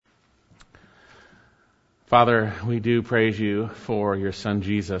Father, we do praise you for your Son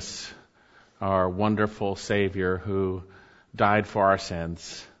Jesus, our wonderful Savior who died for our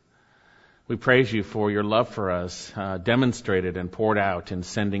sins. We praise you for your love for us, demonstrated and poured out in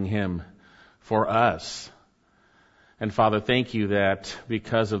sending him for us. And Father, thank you that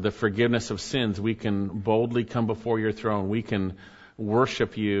because of the forgiveness of sins, we can boldly come before your throne. We can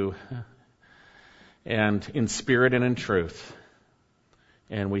worship you and in spirit and in truth.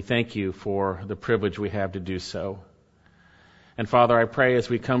 And we thank you for the privilege we have to do so. And Father, I pray as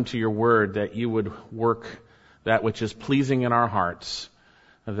we come to your word that you would work that which is pleasing in our hearts,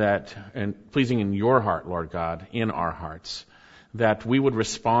 and pleasing in your heart, Lord God, in our hearts, that we would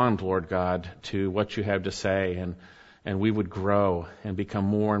respond, Lord God, to what you have to say, and we would grow and become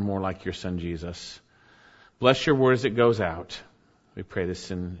more and more like your Son Jesus. Bless your word as it goes out. We pray this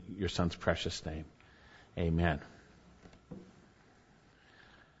in your Son's precious name. Amen.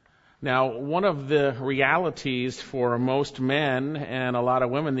 Now, one of the realities for most men and a lot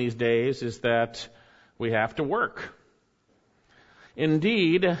of women these days is that we have to work.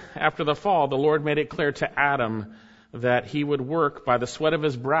 Indeed, after the fall, the Lord made it clear to Adam that he would work by the sweat of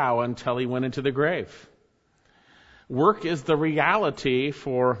his brow until he went into the grave. Work is the reality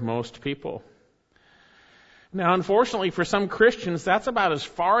for most people. Now, unfortunately, for some Christians, that's about as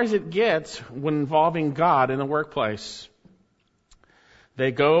far as it gets when involving God in the workplace.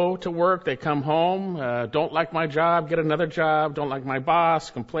 They go to work, they come home, don't like my job, get another job, don't like my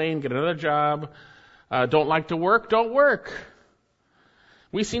boss, complain, get another job, don't like to work, don't work.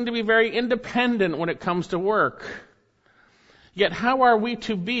 We seem to be very independent when it comes to work. Yet how are we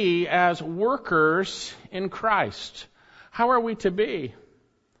to be as workers in Christ? How are we to be?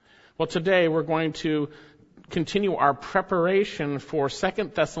 Well, today we're going to continue our preparation for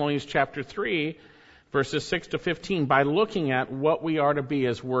 2 Thessalonians chapter 3, verses 6 to 15, by looking at what we are to be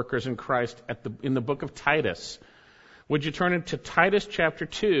as workers in Christ in the book of Titus. Would you turn into Titus chapter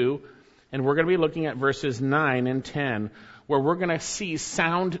 2, and we're going to be looking at verses 9 and 10, where we're going to see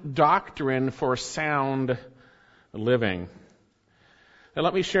sound doctrine for sound living. Now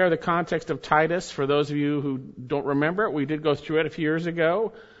let me share the context of Titus. For those of you who don't remember it, we did go through it a few years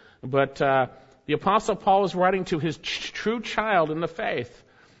ago, but the Apostle Paul is writing to his true child in the faith,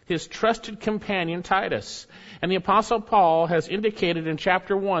 his trusted companion Titus. And the Apostle Paul has indicated in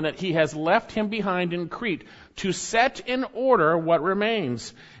chapter 1 that he has left him behind in Crete to set in order what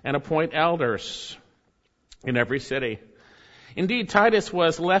remains and appoint elders in every city. Indeed, Titus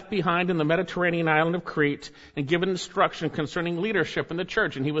was left behind in the Mediterranean island of Crete and given instruction concerning leadership in the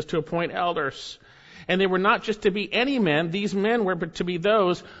church, and he was to appoint elders. And they were not just to be any men, these men were to be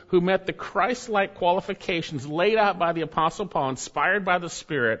those who met the Christ-like qualifications laid out by the Apostle Paul, inspired by the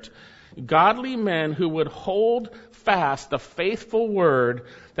Spirit, godly men who would hold fast the faithful word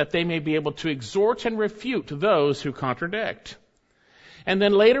that they may be able to exhort and refute those who contradict. And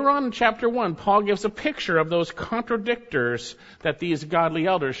then later on in chapter 1, Paul gives a picture of those contradictors that these godly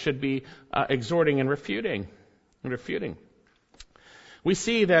elders should be exhorting and refuting. We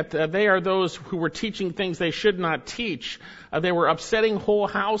see that they are those who were teaching things they should not teach. They were upsetting whole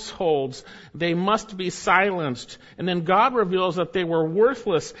households. They must be silenced. And then God reveals that they were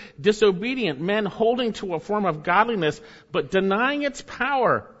worthless, disobedient men holding to a form of godliness, but denying its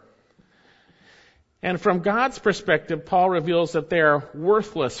power. And from God's perspective, Paul reveals that they are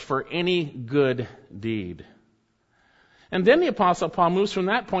worthless for any good deed. And then the Apostle Paul moves from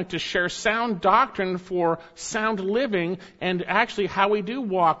that point to share sound doctrine for sound living and actually how we do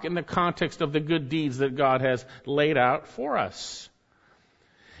walk in the context of the good deeds that God has laid out for us.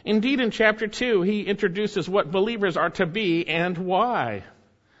 Indeed, in chapter 2, he introduces what believers are to be and why.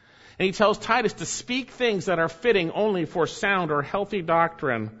 And he tells Titus to speak things that are fitting only for sound or healthy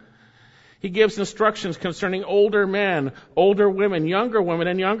doctrine. He gives instructions concerning older men, older women,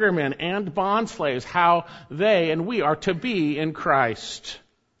 and younger men, and bondslaves, how they and we are to be in Christ.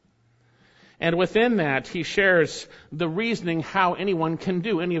 And within that, he shares the reasoning how anyone can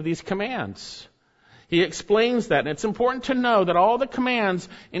do any of these commands. He explains that, and it's important to know that all the commands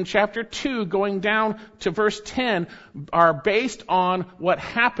in chapter 2 going down to verse 10 are based on what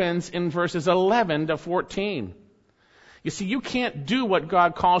happens in verses 11 to 14. You see, you can't do what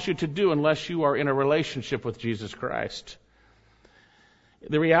God calls you to do unless you are in a relationship with Jesus Christ.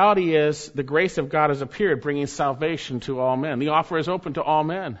 The reality is the grace of God has appeared, bringing salvation to all men. The offer is open to all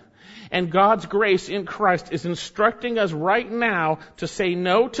men. And God's grace in Christ is instructing us right now to say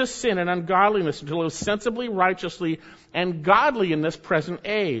no to sin and ungodliness, to live sensibly, righteously, and godly in this present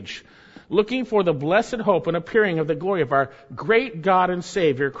age, looking for the blessed hope and appearing of the glory of our great God and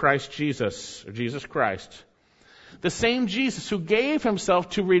Savior, Christ Jesus, or Jesus Christ. The same Jesus who gave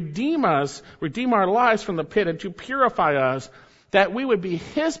himself to redeem us, redeem our lives from the pit and to purify us, that we would be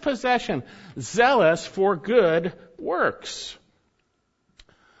his possession, zealous for good works.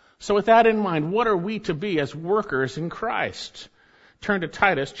 So with that in mind, what are we to be as workers in Christ? Turn to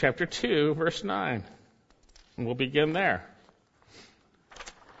Titus chapter 2, verse 9. And we'll begin there.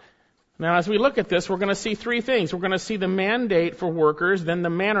 Now, as we look at this, we're going to see three things. We're going to see the mandate for workers, then the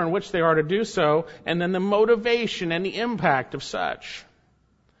manner in which they are to do so, and then the motivation and the impact of such.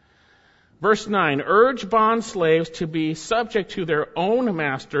 Verse 9, urge bond slaves to be subject to their own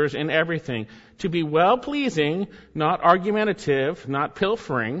masters in everything, to be well-pleasing, not argumentative, not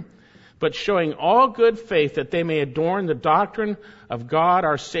pilfering, but showing all good faith that they may adorn the doctrine of God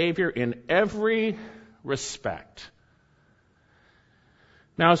our Savior in every respect.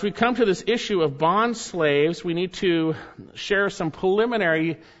 Now, as we come to this issue of bond slaves, we need to share some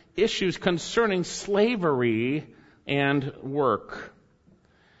preliminary issues concerning slavery and work.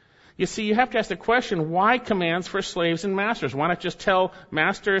 You see, you have to ask the question, why commands for slaves and masters? Why not just tell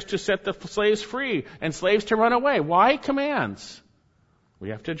masters to set the slaves free and slaves to run away? Why commands? We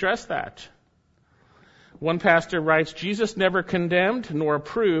have to address that. One pastor writes, Jesus never condemned nor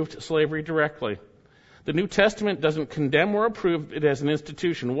approved slavery directly. The New Testament doesn't condemn or approve it as an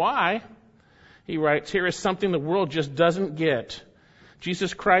institution. Why? He writes, here is something the world just doesn't get.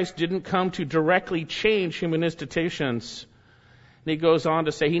 Jesus Christ didn't come to directly change human institutions. And he goes on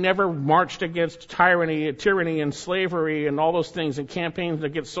to say he never marched against tyranny and slavery and all those things and campaigned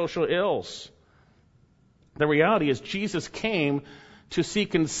against social ills. The reality is Jesus came to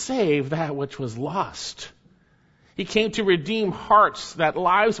seek and save that which was lost. He came to redeem hearts that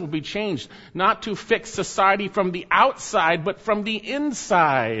lives will be changed, not to fix society from the outside, but from the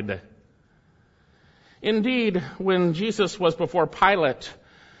inside. Indeed, when Jesus was before Pilate,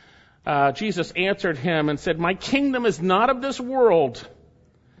 Jesus answered him and said, my kingdom is not of this world.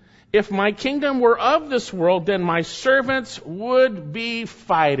 If my kingdom were of this world, then my servants would be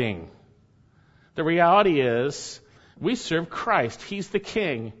fighting. The reality is, we serve Christ. He's the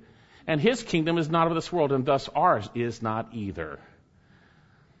King. And his kingdom is not of this world, and thus ours is not either.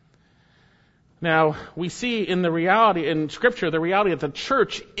 Now, we see in Scripture, the reality that the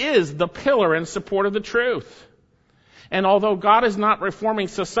church is the pillar and support of the truth. And although God is not reforming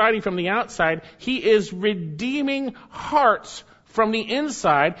society from the outside, he is redeeming hearts from the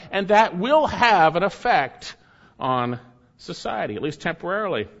inside, and that will have an effect on society, at least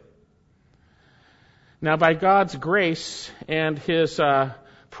temporarily. Now, by God's grace and his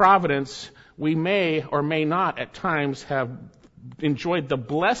providence, we may or may not at times have enjoyed the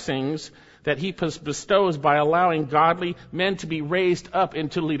blessings that he bestows by allowing godly men to be raised up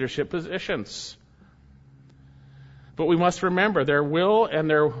into leadership positions. But we must remember there was and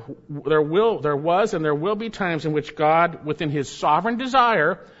there will be times in which God, within his sovereign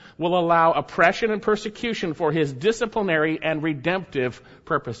desire, will allow oppression and persecution for his disciplinary and redemptive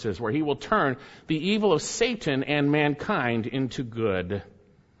purposes, where he will turn the evil of Satan and mankind into good.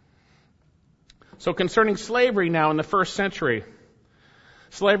 So concerning slavery now in the first century,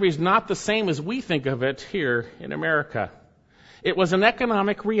 slavery is not the same as we think of it here in America. It was an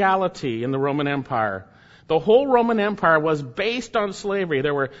economic reality in the Roman Empire. The whole Roman Empire was based on slavery.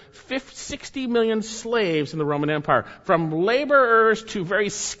 There were 60 million slaves in the Roman Empire, from laborers to very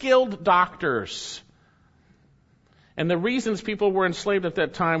skilled doctors. And the reasons people were enslaved at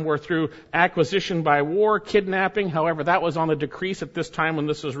that time were through acquisition by war, kidnapping. However, that was on the decrease at this time when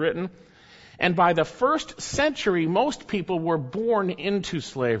this was written. And by the first century, most people were born into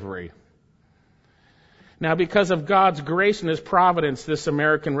slavery. Now, because of God's grace and his providence, this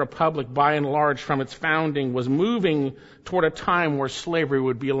American republic, by and large, from its founding, was moving toward a time where slavery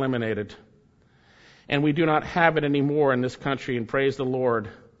would be eliminated. And we do not have it anymore in this country, and praise the Lord.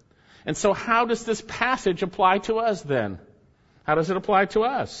 And so how does this passage apply to us then? How does it apply to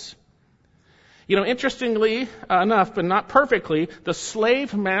us? You know, interestingly enough, but not perfectly, the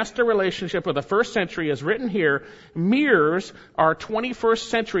slave-master relationship of the first century, as written here, mirrors our 21st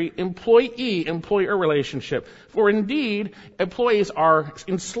century employee-employer relationship. For indeed, employees are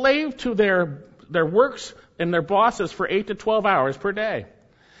enslaved to their works and their bosses for 8 to 12 hours per day.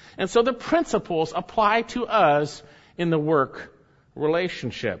 And so the principles apply to us in the work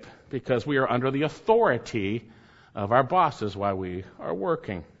relationship, because we are under the authority of our bosses while we are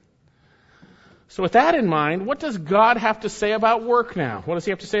working. So with that in mind, what does God have to say about work now? What does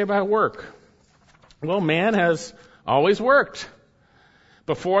he have to say about work? Well, man has always worked.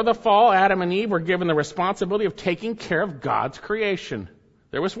 Before the fall, Adam and Eve were given the responsibility of taking care of God's creation.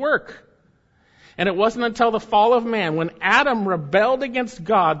 There was work. And it wasn't until the fall of man, when Adam rebelled against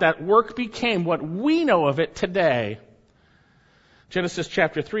God, that work became what we know of it today. Genesis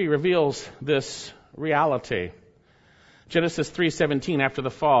chapter 3 reveals this reality. Genesis 3:17, after the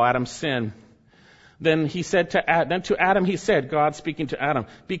fall, Adam's sin. Then to Adam he said, God speaking to Adam,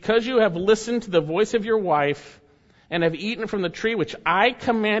 because you have listened to the voice of your wife and have eaten from the tree which I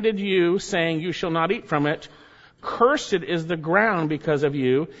commanded you, saying, you shall not eat from it, cursed is the ground because of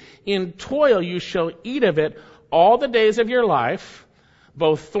you. In toil you shall eat of it all the days of your life.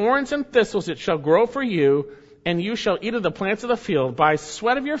 Both thorns and thistles it shall grow for you, and you shall eat of the plants of the field. By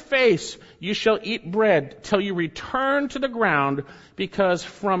sweat of your face you shall eat bread till you return to the ground, because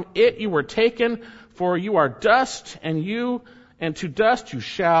from it you were taken, for you are dust, and to dust you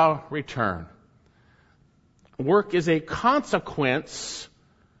shall return. Work is a consequence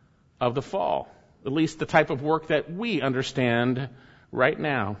of the fall, at least the type of work that we understand right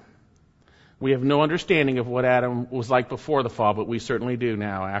now. We have no understanding of what Adam was like before the fall, but we certainly do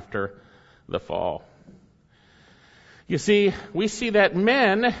now after the fall. You see, we see that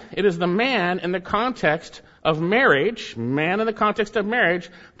it is the man in the context of marriage,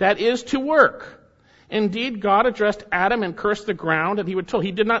 that is to work. Indeed, God addressed Adam and cursed the ground, and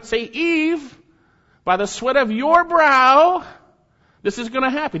he did not say, Eve, by the sweat of your brow, this is going to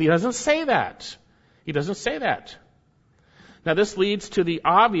happen. He doesn't say that. Now, this leads to the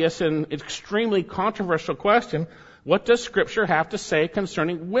obvious and extremely controversial question, what does Scripture have to say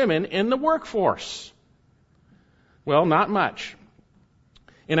concerning women in the workforce? Well, not much.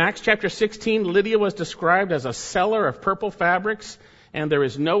 In Acts chapter 16, Lydia was described as a seller of purple fabrics, and there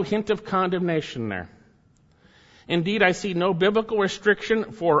is no hint of condemnation there. Indeed, I see no biblical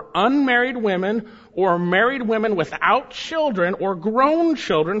restriction for unmarried women or married women without children or grown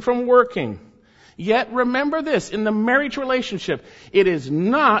children from working. Yet remember this, in the marriage relationship, it is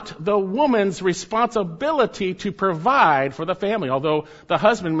not the woman's responsibility to provide for the family, although the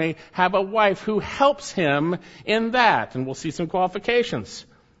husband may have a wife who helps him in that, and we'll see some qualifications.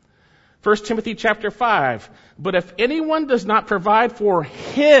 1 Timothy chapter 5, but if anyone does not provide for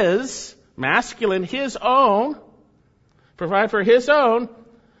his, masculine, his own,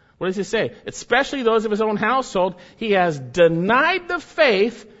 what does he say? Especially those of his own household, he has denied the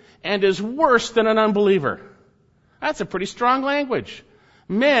faith and is worse than an unbeliever. That's a pretty strong language.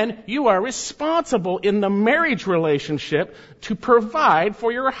 Men, you are responsible in the marriage relationship to provide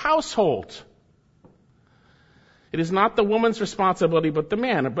for your household. It is not the woman's responsibility, but the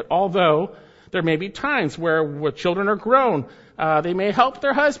man. But although there may be times where children are grown, they may help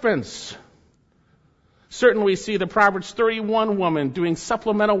their husbands. Certainly we see the Proverbs 31 woman doing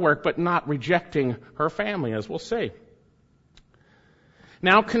supplemental work, but not rejecting her family, as we'll see.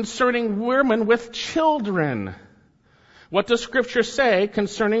 Now, concerning women with children, what does Scripture say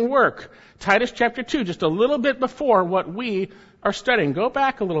concerning work? Titus chapter 2, just a little bit before what we are studying. Go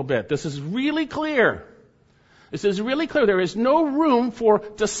back a little bit. This is really clear. There is no room for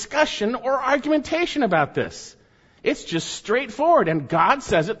discussion or argumentation about this. It's just straightforward, and God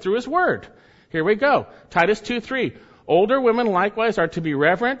says it through His Word. Here we go. Titus 2:3. Older women likewise are to be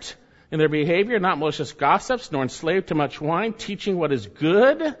reverent in their behavior, not malicious gossips, nor enslaved to much wine, teaching what is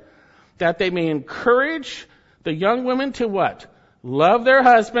good, that they may encourage the young women to what? Love their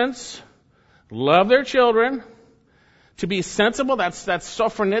husbands, love their children, to be sensible, that's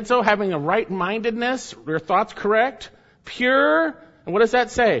sophronizo, having a right-mindedness, their thoughts correct, pure, and what does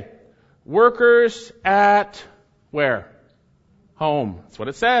that say? Workers at where? Home. That's what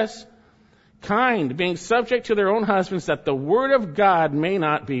it says. Kind, being subject to their own husbands, that the word of God may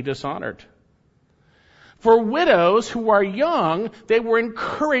not be dishonored. For widows who are young, they were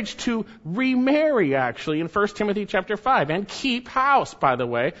encouraged to remarry, actually, in 1 Timothy chapter 5, and keep house, by the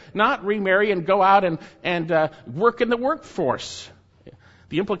way, not remarry and go out and work in the workforce.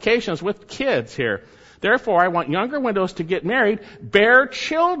 The implications with kids here. Therefore, I want younger widows to get married, bear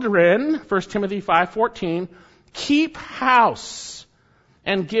children, 1 Timothy 5:14, keep house,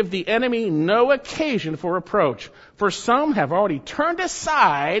 and give the enemy no occasion for reproach. For some have already turned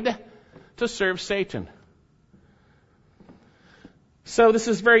aside to serve Satan. So this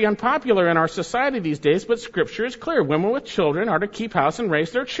is very unpopular in our society these days, but Scripture is clear. Women with children are to keep house and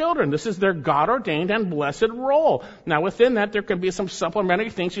raise their children. This is their God-ordained and blessed role. Now within that, there can be some supplementary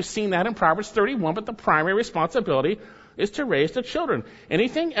things. You've seen that in Proverbs 31, but the primary responsibility is to raise the children.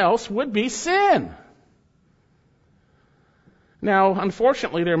 Anything else would be sin. Now,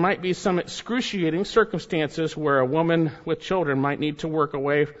 unfortunately, there might be some excruciating circumstances where a woman with children might need to work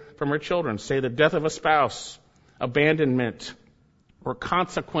away from her children, say the death of a spouse, abandonment, or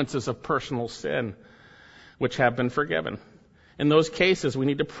consequences of personal sin, which have been forgiven. In those cases, we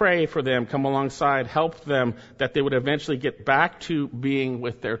need to pray for them, come alongside, help them, that they would eventually get back to being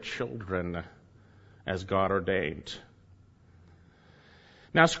with their children as God ordained.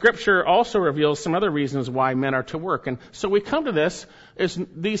 Now, Scripture also reveals some other reasons why men are to work. And so we come to this, is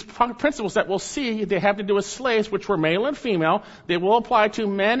these principles that we'll see, they have to do with slaves, which were male and female. They will apply to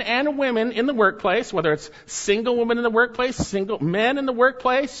men and women in the workplace, whether it's single women in the workplace, single men in the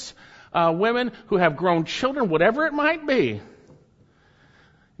workplace, women who have grown children, whatever it might be.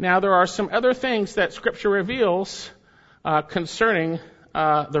 Now, there are some other things that Scripture reveals concerning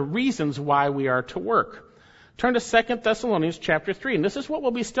the reasons why we are to work. Turn to 2 Thessalonians chapter 3, and this is what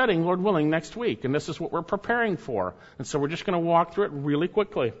we'll be studying, Lord willing, next week, and this is what we're preparing for. And so we're just going to walk through it really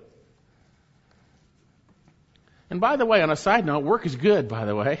quickly. And by the way, on a side note, work is good, by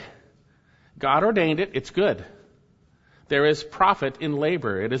the way. God ordained it. It's good. There is profit in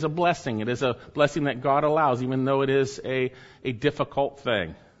labor. It is a blessing. It is a blessing that God allows, even though it is a difficult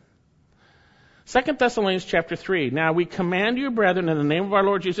thing. 2 Thessalonians chapter 3. Now we command you, brethren, in the name of our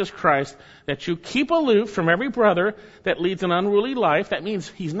Lord Jesus Christ, that you keep aloof from every brother that leads an unruly life. That means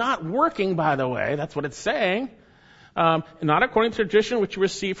he's not working, by the way. That's what it's saying. Not according to tradition which you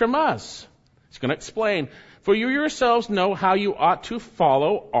received from us. It's going to explain. For you yourselves know how you ought to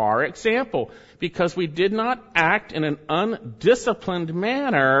follow our example, because we did not act in an undisciplined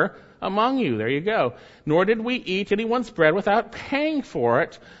manner among you. There you go. Nor did we eat anyone's bread without paying for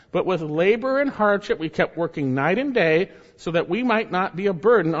it, but with labor and hardship we kept working night and day, so that we might not be a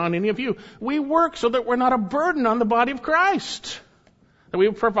burden on any of you. We work so that we're not a burden on the body of Christ, that we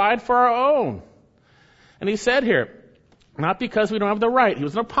provide for our own. And he said here, not because we don't have the right. He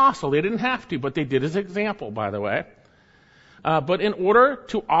was an apostle. They didn't have to, but they did his example, by the way. But in order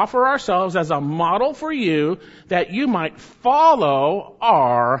to offer ourselves as a model for you, that you might follow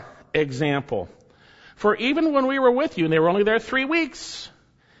our example. For even when we were with you, and they were only there 3 weeks,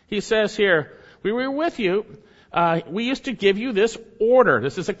 he says here, we were with you, we used to give you this order.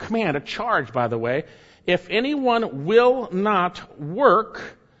 This is a command, a charge, by the way. If anyone will not work,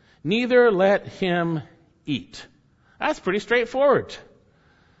 neither let him eat. That's pretty straightforward.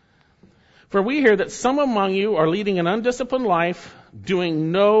 For we hear that some among you are leading an undisciplined life,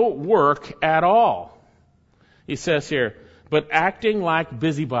 doing no work at all. He says here, but acting like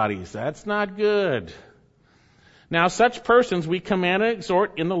busybodies. That's not good. Now such persons we command and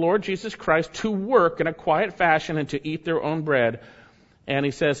exhort in the Lord Jesus Christ to work in a quiet fashion and to eat their own bread. And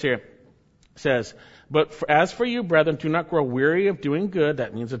he says here, but as for you, brethren, do not grow weary of doing good.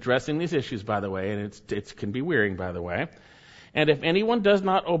 That means addressing these issues, by the way, and it can be wearying, by the way. And if anyone does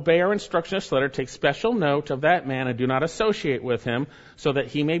not obey our instruction in this letter, take special note of that man and do not associate with him, so that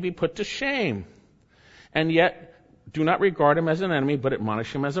he may be put to shame. And yet, do not regard him as an enemy, but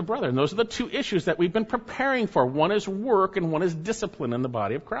admonish him as a brother. And those are the two issues that we've been preparing for. One is work and one is discipline in the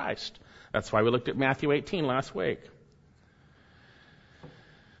body of Christ. That's why we looked at Matthew 18 last week.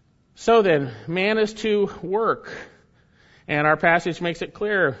 So then, man is to work. And our passage makes it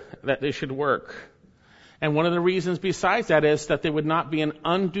clear that they should work. And one of the reasons besides that is that there would not be an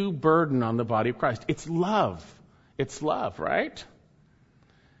undue burden on the body of Christ. It's love. It's love, right?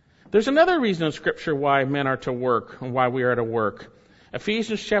 There's another reason in Scripture why men are to work and why we are to work.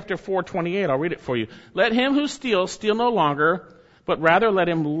 Ephesians chapter 4:28, I'll read it for you. Let him who steals steal no longer, but rather let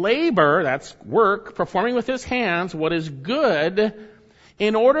him labor, that's work, performing with his hands what is good,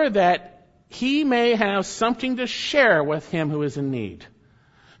 in order that he may have something to share with him who is in need.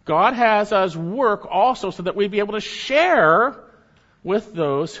 God has us work also so that we'd be able to share with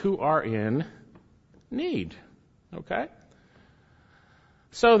those who are in need. Okay?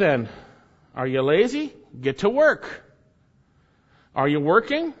 So then, are you lazy? Get to work. Are you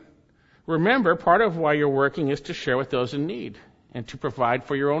working? Remember, part of why you're working is to share with those in need and to provide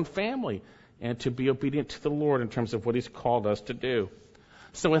for your own family and to be obedient to the Lord in terms of what He's called us to do.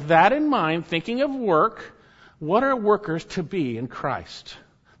 So with that in mind, thinking of work, what are workers to be in Christ?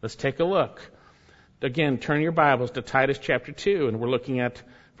 Let's take a look. Again, turn your Bibles to Titus chapter 2, and we're looking at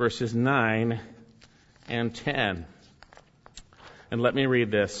verses 9 and 10. And let me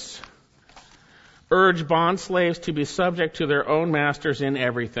read this. Urge bondslaves to be subject to their own masters in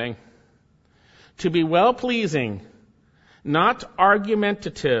everything, to be well-pleasing, not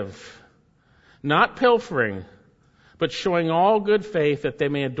argumentative, not pilfering, but showing all good faith that they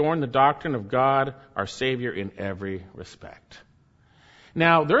may adorn the doctrine of God, our Savior, in every respect.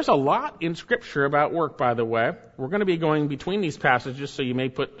 Now, there's a lot in Scripture about work, by the way. We're going to be going between these passages, so you may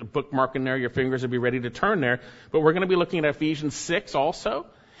put a bookmark in there, your fingers will be ready to turn there. But we're going to be looking at Ephesians 6 also.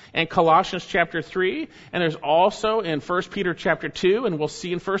 and Colossians chapter 3, and there's also in 1 Peter chapter 2, and we'll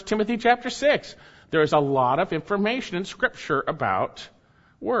see in 1 Timothy chapter 6. There's a lot of information in Scripture about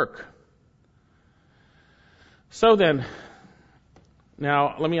work. So then,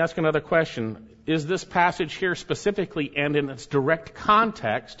 now let me ask another question. Is this passage here specifically and in its direct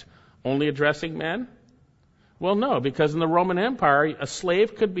context only addressing men? Well, no, because in the Roman Empire, a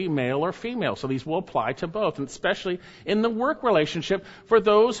slave could be male or female, so these will apply to both, and especially in the work relationship for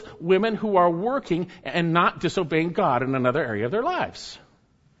those women who are working and not disobeying God in another area of their lives.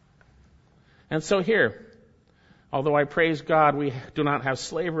 And so here, although I praise God we do not have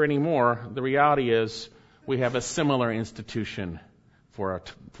slavery anymore, the reality is we have a similar institution for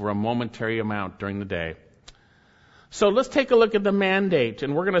a momentary amount during the day. So let's take a look at the mandate,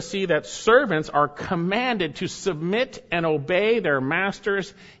 and we're going to see that servants are commanded to submit and obey their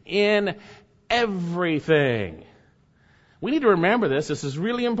masters in everything. We need to remember this. This is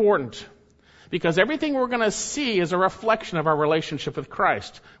really important, because everything we're going to see is a reflection of our relationship with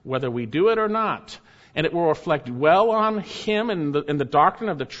Christ, whether we do it or not. And it will reflect well on Him and the doctrine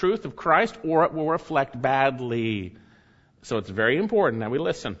of the truth of Christ, or it will reflect badly. So it's very important that we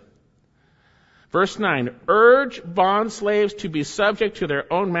listen. Verse 9, urge bondslaves to be subject to their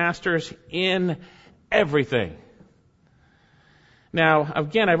own masters in everything. Now,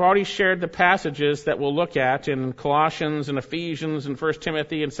 again, I've already shared the passages that we'll look at in Colossians and Ephesians and 1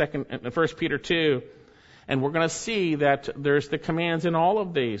 Timothy and 1 Peter 2. And we're going to see that there's the commands in all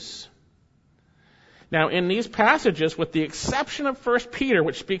of these. Now, in these passages, with the exception of 1 Peter,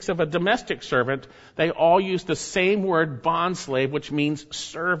 which speaks of a domestic servant, they all use the same word bondslave, which means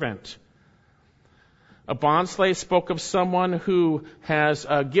servant. A bondslave spoke of someone who has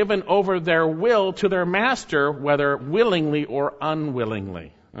given over their will to their master, whether willingly or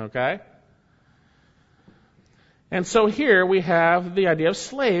unwillingly. Okay? And so here we have the idea of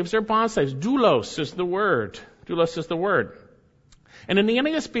slaves or bondslaves. Doulos is the word. Doulos is the word. And in the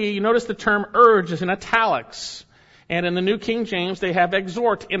NASB, you notice the term urge is in italics. And in the New King James, they have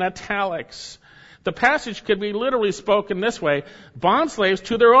exhort in italics. The passage could be literally spoken this way: bondslaves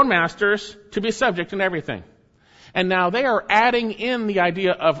to their own masters to be subject in everything. And now they are adding in the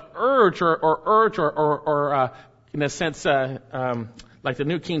idea of urge or in a sense, like the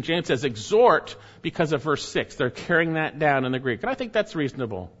New King James says, exhort, because of verse 6. They're carrying that down in the Greek. And I think that's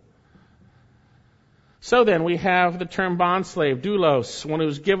reasonable. So then we have the term bondslave, doulos, one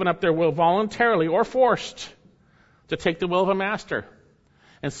who's given up their will voluntarily or forced to take the will of a master.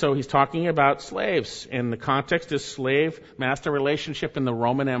 And so he's talking about slaves, and the context is slave-master relationship in the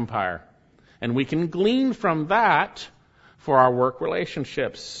Roman Empire. And we can glean from that for our work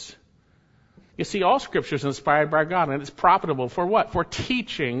relationships. You see, all Scripture is inspired by God, and it's profitable for what? For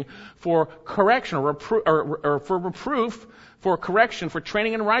teaching, for correction, or for reproof, for correction, for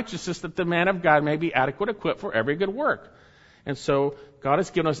training in righteousness, that the man of God may be adequate, equipped for every good work. And so God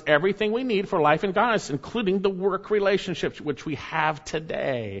has given us everything we need for life and godliness, including the work relationships which we have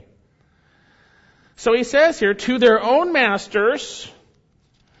today. So he says here, to their own masters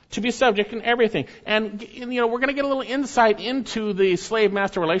to be subject in everything. And, we're going to get a little insight into the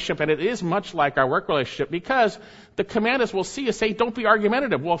slave-master relationship, and it is much like our work relationship, because the command, as we'll see, is say, don't be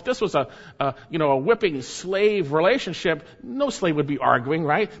argumentative. Well, if this was a whipping slave relationship, no slave would be arguing,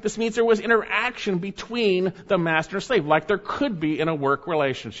 right? This means there was interaction between the master and slave, like there could be in a work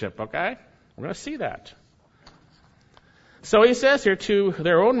relationship, okay? We're going to see that. So he says here, to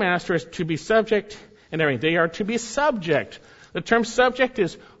their own masters to be subject in everything. They are to be subject. The term subject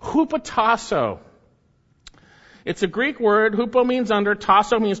is hupotasso. It's a Greek word. Hupo means under.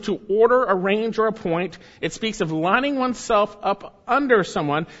 Tasso means to order, arrange, or appoint. It speaks of lining oneself up under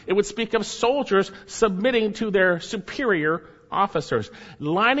someone. It would speak of soldiers submitting to their superior officers.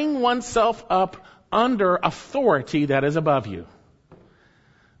 Lining oneself up under authority that is above you.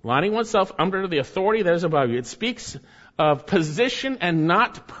 Lining oneself under the authority that is above you. It speaks of position and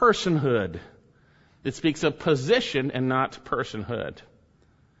not personhood. It speaks of position and not personhood.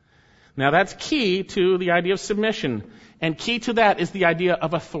 Now that's key to the idea of submission. And key to that is the idea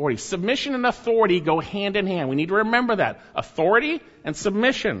of authority. Submission and authority go hand in hand. We need to remember that. Authority and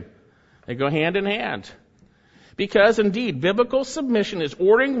submission, they go hand in hand. Because indeed, biblical submission is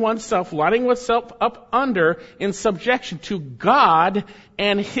ordering oneself, lining oneself up under in subjection to God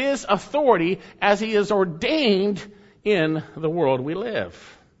and His authority as He is ordained in the world we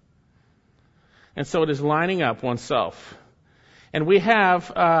live. And so it is lining up oneself. And we have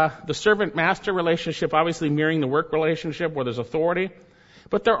the servant-master relationship, obviously mirroring the work relationship where there's authority.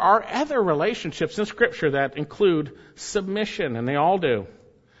 But there are other relationships in Scripture that include submission, and they all do.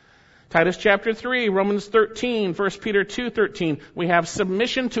 Titus chapter 3, Romans 13, 1 Peter 2:13. We have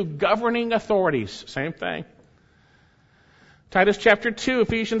submission to governing authorities. Same thing. Titus chapter 2,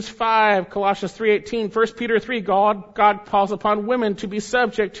 Ephesians 5, Colossians 3:18, 1 Peter 3, God calls upon women to be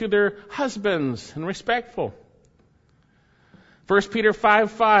subject to their husbands and respectful. 1 Peter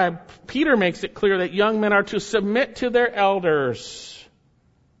 5:5, Peter makes it clear that young men are to submit to their elders.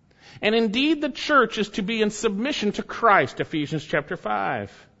 And indeed the church is to be in submission to Christ, Ephesians chapter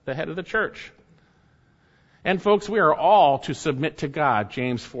 5, the head of the church. And folks, we are all to submit to God,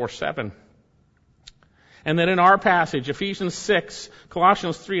 James 4:7. And then in our passage, Ephesians 6,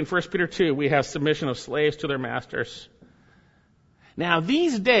 Colossians 3, and 1 Peter 2, we have submission of slaves to their masters. Now,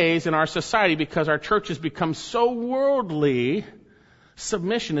 these days in our society, because our church has become so worldly,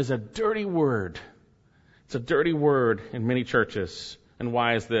 submission is a dirty word. It's a dirty word in many churches. And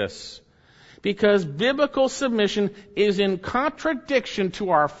why is this? Because biblical submission is in contradiction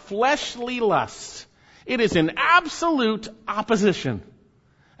to our fleshly lusts. It is in absolute opposition.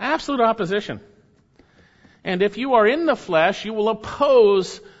 Absolute opposition. And if you are in the flesh, you will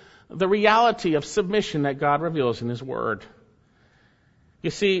oppose the reality of submission that God reveals in His Word.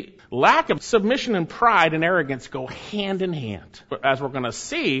 You see, lack of submission and pride and arrogance go hand in hand. But as we're going to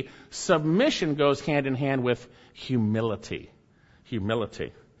see, submission goes hand in hand with humility.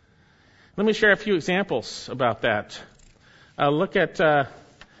 Humility. Let me share a few examples about that. Look at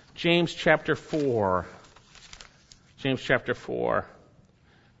James chapter 4. James chapter 4,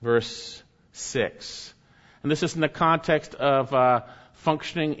 verse 6. And this is in the context of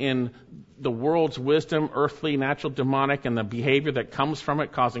functioning in the world's wisdom, earthly, natural, demonic, and the behavior that comes from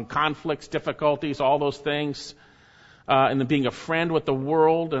it, causing conflicts, difficulties, all those things, and then being a friend with the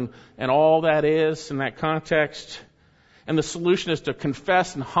world and all that is in that context. And the solution is to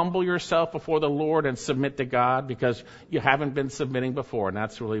confess and humble yourself before the Lord and submit to God because you haven't been submitting before. And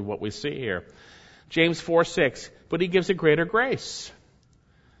that's really what we see here. James 4:6, but He gives a greater grace.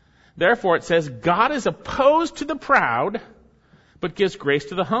 Therefore, it says, God is opposed to the proud, but gives grace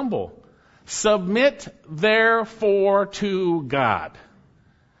to the humble. Submit, therefore, to God.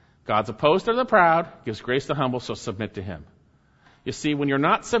 God's opposed to the proud, gives grace to the humble, so submit to Him. You see, when you're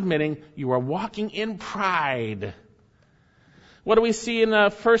not submitting, you are walking in pride. What do we see in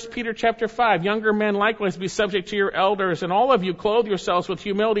 1 Peter chapter 5? Younger men likewise be subject to your elders, and all of you clothe yourselves with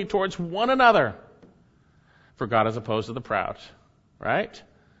humility towards one another. For God is opposed to the proud. Right?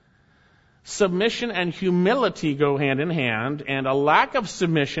 Submission and humility go hand in hand, and a lack of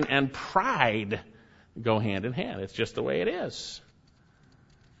submission and pride go hand in hand. It's just the way it is.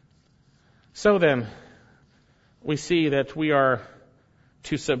 So then, we see that we are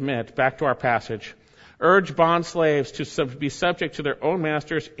to submit. Back to our passage. Urge bond slaves to be subject to their own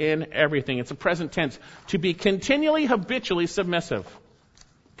masters in everything. It's a present tense. To be continually, habitually submissive.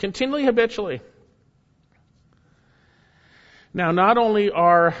 Continually, habitually. Now, not only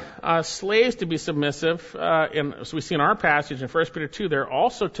are slaves to be submissive, as we see in our passage in 1 Peter 2, they're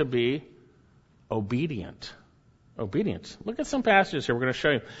also to be obedient. Obedient. Look at some passages here we're going to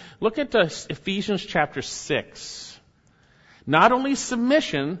show you. Look at Ephesians chapter 6. Not only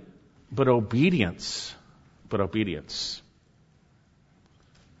submission, but obedience. But obedience.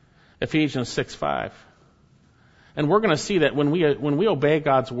 Ephesians 6:5. And we're going to see that when we obey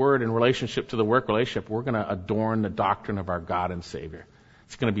God's word in relationship to the work relationship, we're going to adorn the doctrine of our God and Savior.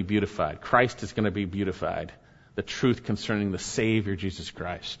 It's going to be beautified. Christ is going to be beautified. The truth concerning the Savior, Jesus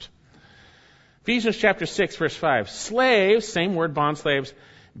Christ. Ephesians chapter 6, verse 5. Slaves, same word, bond slaves,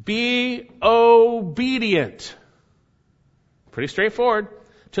 be obedient. Pretty straightforward.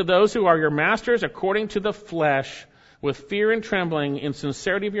 To those who are your masters according to the flesh, with fear and trembling, in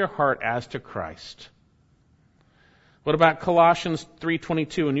sincerity of your heart as to Christ. What about Colossians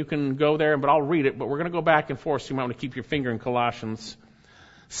 3:22? And you can go there, but I'll read it, but we're going to go back and forth, so you might want to keep your finger in Colossians.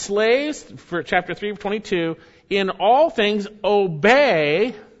 Slaves, for chapter 3:22, in all things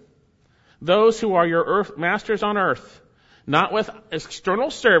obey those who are your masters on earth, not with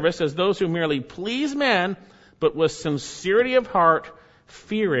external service as those who merely please men, but with sincerity of heart,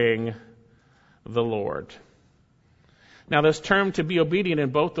 fearing the Lord. Now, this term to be obedient in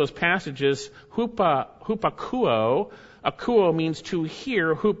both those passages, hupakuo, akuo means to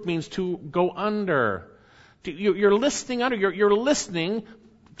hear, hup means to go under. You're listening under, you're listening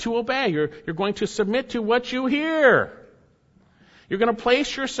to obey. You're going to submit to what you hear. You're going to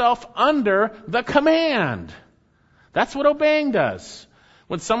place yourself under the command. That's what obeying does.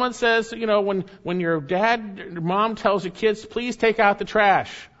 When someone says, when your dad or mom tells your kids, please take out the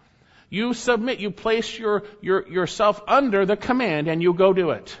trash, you submit, you place yourself under the command and you go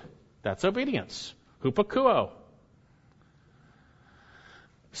do it. That's obedience. Hupakuo.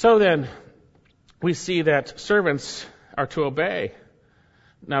 So then, we see that servants are to obey.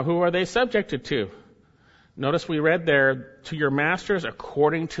 Now, who are they subjected to? Notice we read there, to your masters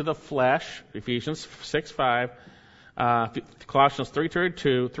according to the flesh, Ephesians 6:5, Colossians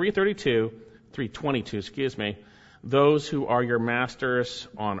 3:22, those who are your masters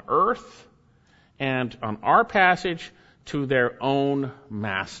on earth, and on our passage, to their own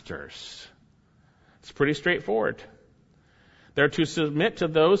masters. It's pretty straightforward. They're to submit to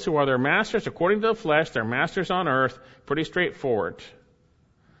those who are their masters according to the flesh, their masters on earth. Pretty straightforward.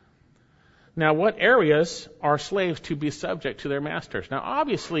 Now, what areas are slaves to be subject to their masters? Now,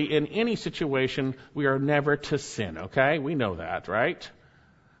 obviously, in any situation, we are never to sin, okay? We know that, right?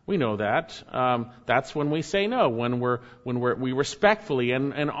 We know that. That's when we say no, when we respectfully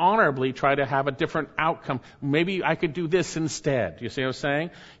and honorably try to have a different outcome. Maybe I could do this instead. You see what I'm saying?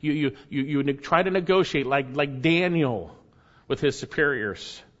 You try to negotiate like Daniel with his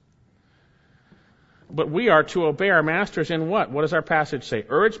superiors. But we are to obey our masters in what? What does our passage say?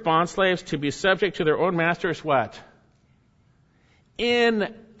 Urge bondslaves to be subject to their own masters what?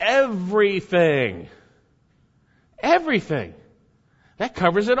 In everything. Everything. That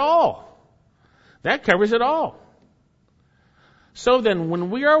covers it all. That covers it all. So then, when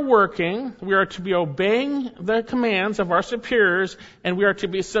we are working, we are to be obeying the commands of our superiors, and we are to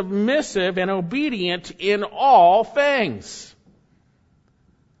be submissive and obedient in all things.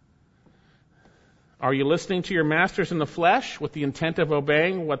 Are you listening to your masters in the flesh with the intent of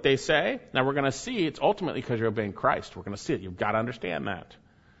obeying what they say? Now we're going to see it's ultimately because you're obeying Christ. We're going to see it. You've got to understand that.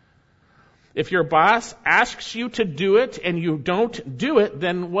 If your boss asks you to do it and you don't do it,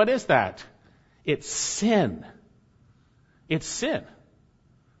 then what is that? It's sin. It's sin.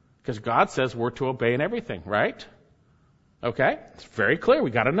 Because God says we're to obey in everything, right? Okay? It's very clear.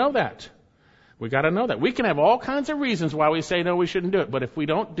 We got to know that. We got to know that. We can have all kinds of reasons why we say no, we shouldn't do it. But if we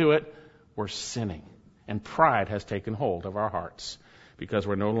don't do it, we're sinning. And pride has taken hold of our hearts because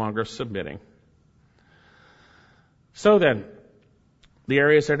we're no longer submitting. So then, the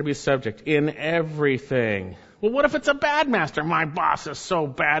areas are to be subject in everything. Well, what if it's a bad master? My boss is so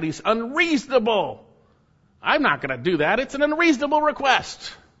bad, he's unreasonable. I'm not going to do that. It's an unreasonable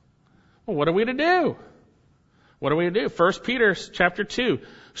request. Well, what are we to do? What are we to do? 1 Peter chapter 2.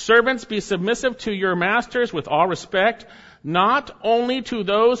 Servants, be submissive to your masters with all respect, not only to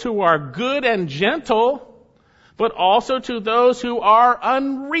those who are good and gentle, but also to those who are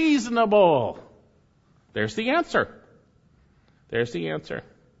unreasonable. There's the answer. There's the answer.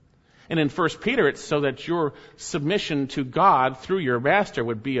 And in 1 Peter, it's so that your submission to God through your master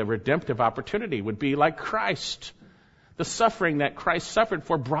would be a redemptive opportunity, would be like Christ. The suffering that Christ suffered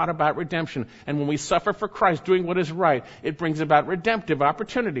for brought about redemption. And when we suffer for Christ doing what is right, it brings about redemptive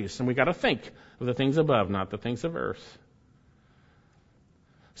opportunities. And we got to think of the things above, not the things of earth.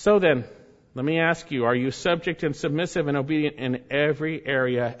 So then, let me ask you, are you subject and submissive and obedient in every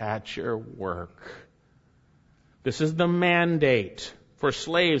area at your work? This is the mandate for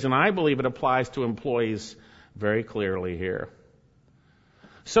slaves, and I believe it applies to employees very clearly here.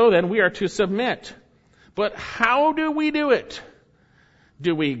 So then, we are to submit. But how do we do it?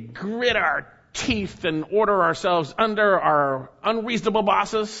 Do we grit our teeth and order ourselves under our unreasonable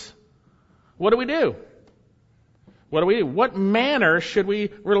bosses? What do we do? What do we do? What manner should we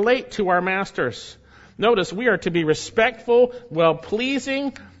relate to our masters? Notice, we are to be respectful,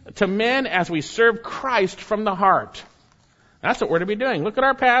 well-pleasing to men as we serve Christ from the heart. That's what we're to be doing. Look at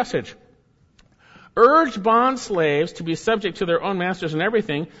our passage. Urge bond slaves to be subject to their own masters in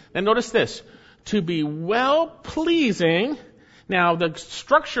everything. And notice this, to be well-pleasing. Now, the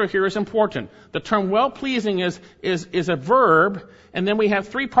structure here is important. The term well-pleasing is a verb, and then we have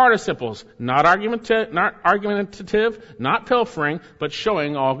three participles, not argumentative, not pilfering, but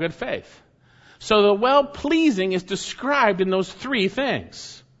showing all good faith. So the well-pleasing is described in those three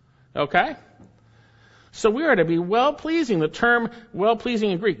things. Okay? So we are to be well-pleasing. The term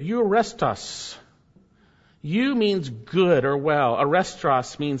well-pleasing in Greek, euarestos. Eu means good or well.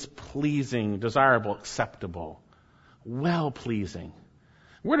 Arestos means pleasing, desirable, acceptable. Well-pleasing.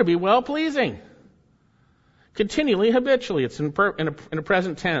 We're to be well-pleasing. Continually, habitually. It's in a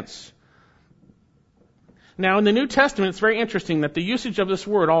present tense. Now, in the New Testament, it's very interesting that the usage of this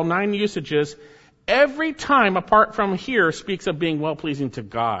word, all 9 usages, every time apart from here speaks of being well-pleasing to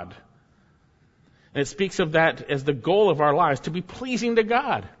God. And it speaks of that as the goal of our lives, to be pleasing to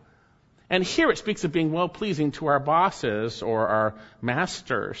God. And here it speaks of being well-pleasing to our bosses or our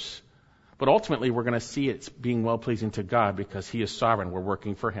masters. But ultimately, we're going to see it's being well-pleasing to God because He is sovereign. We're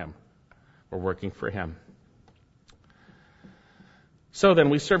working for Him. We're working for Him. So then,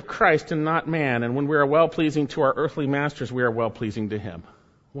 we serve Christ and not man. And when we are well-pleasing to our earthly masters, we are well-pleasing to Him.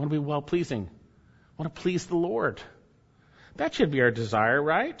 I want to be well-pleasing. I want to please the Lord. That should be our desire,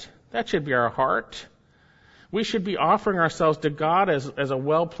 right? That should be our heart. We should be offering ourselves to God as a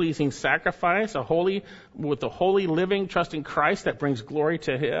well-pleasing sacrifice, with a holy living, trusting Christ that brings glory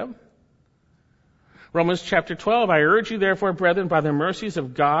to Him. Romans chapter 12, I urge you therefore, brethren, by the mercies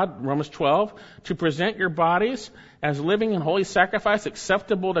of God, Romans 12, to present your bodies as living and holy sacrifice,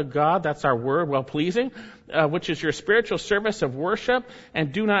 acceptable to God, that's our word, well-pleasing, which is your spiritual service of worship,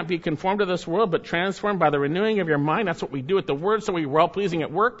 and do not be conformed to this world, but transformed by the renewing of your mind. That's what we do at the word, so we're well-pleasing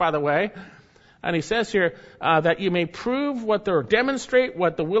at work, by the way. And he says here, that you may demonstrate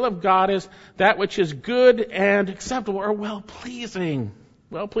what the will of God is, that which is good and acceptable, or well-pleasing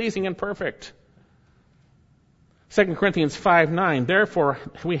and perfect. 2 Corinthians 5:9, therefore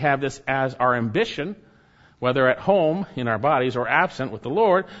we have this as our ambition, whether at home in our bodies or absent with the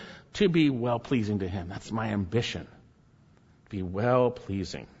Lord, to be well-pleasing to Him. That's my ambition. Be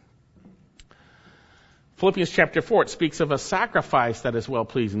well-pleasing. Philippians chapter 4, it speaks of a sacrifice that is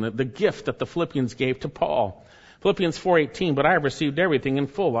well-pleasing, the gift that the Philippians gave to Paul. Philippians 4:18, but I have received everything in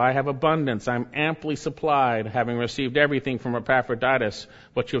full. I have abundance. I'm amply supplied, having received everything from Epaphroditus.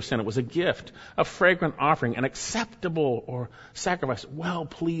 What you have sent, it was a gift, a fragrant offering, an acceptable or sacrifice,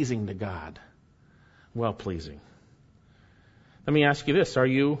 well-pleasing to God. Well-pleasing. Let me ask you this. Are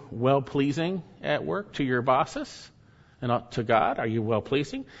you well-pleasing at work to your bosses and to God? Are you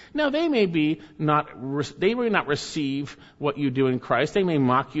well-pleasing? Now, they may not receive what you do in Christ. They may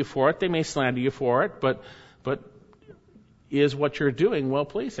mock you for it. They may slander you for it. But is what you're doing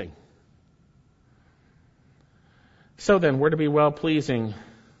well-pleasing? So then, we're to be well-pleasing,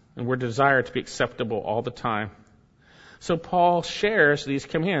 and we're desired to be acceptable all the time. So Paul shares these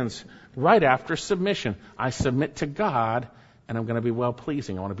commands right after submission. I submit to God, and I'm going to be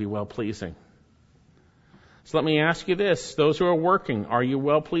well-pleasing. I want to be well-pleasing. So let me ask you this. Those who are working, are you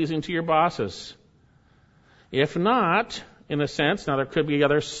well-pleasing to your bosses? If not, in a sense, now there could be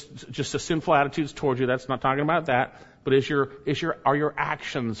others, just sinful attitudes towards you. That's not talking about that. But are your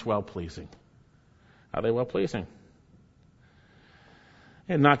actions well-pleasing? Are they well-pleasing?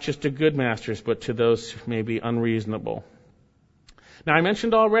 And not just to good masters, but to those who may be unreasonable. Now, I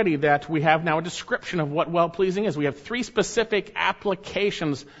mentioned already that we have now a description of what well-pleasing is. We have 3 specific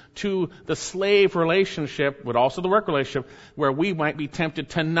applications to the slave relationship, but also the work relationship, where we might be tempted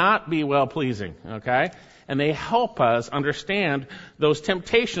to not be well-pleasing, okay? And they help us understand those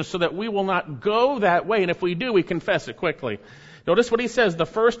temptations so that we will not go that way. And if we do, we confess it quickly. Notice what he says, the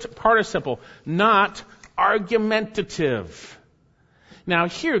first participle, not argumentative. Now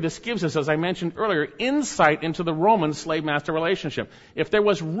here, this gives us, as I mentioned earlier, insight into the Roman slave-master relationship. If there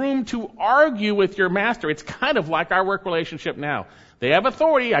was room to argue with your master, it's kind of like our work relationship now. They have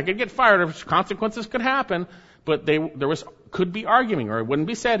authority, I could get fired, or consequences could happen, but could be arguing, or it wouldn't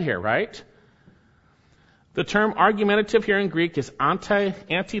be said here, right? The term argumentative here in Greek is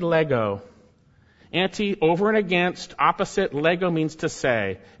anti-lego. Anti, over and against, opposite, lego means to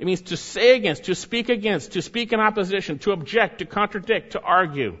say. It means to say against, to speak in opposition, to object, to contradict, to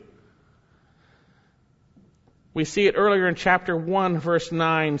argue. We see it earlier in chapter 1, verse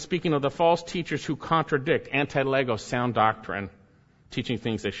 9, speaking of the false teachers who contradict, anti-lego, sound doctrine, teaching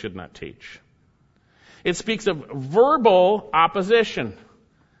things they should not teach. It speaks of verbal opposition.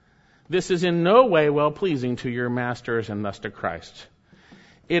 This is in no way well-pleasing to your masters and thus to Christ.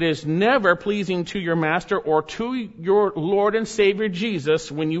 It is never pleasing to your master or to your Lord and Savior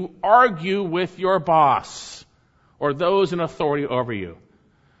Jesus when you argue with your boss or those in authority over you.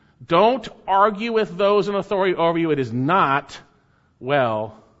 Don't argue with those in authority over you. It is not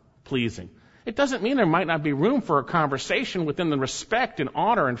well-pleasing. It doesn't mean there might not be room for a conversation within the respect and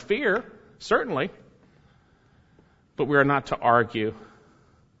honor and fear, certainly. But we are not to argue.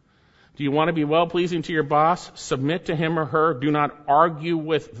 Do you want to be well-pleasing to your boss? Submit to him or her. Do not argue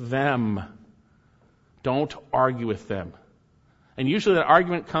with them. Don't argue with them. And usually the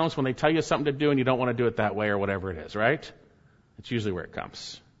argument comes when they tell you something to do and you don't want to do it that way or whatever it is, right? That's usually where it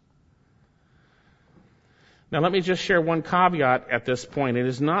comes. Now let me just share one caveat at this point. It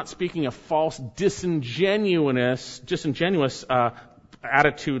is not speaking of false, disingenuous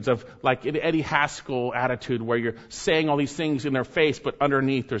attitudes of like an Eddie Haskell attitude where you're saying all these things in their face, but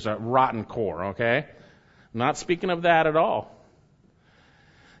underneath there's a rotten core, okay? I'm not speaking of that at all.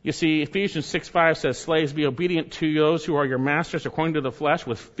 You see, Ephesians 6:5 says, slaves, be obedient to those who are your masters according to the flesh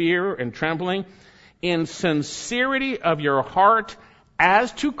with fear and trembling, in sincerity of your heart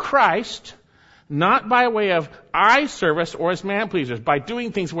as to Christ, not by way of eye service or as man pleasers, by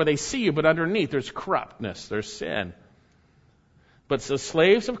doing things where they see you, but underneath there's corruptness, there's sin. But the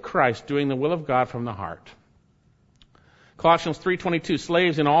slaves of Christ doing the will of God from the heart. Colossians 3:22,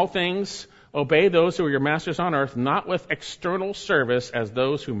 slaves in all things, obey those who are your masters on earth, not with external service as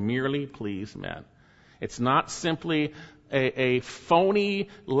those who merely please men. It's not simply a phony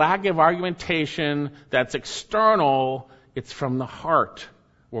lack of argumentation that's external. It's from the heart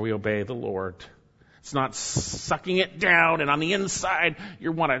where we obey the Lord. It's not sucking it down, and on the inside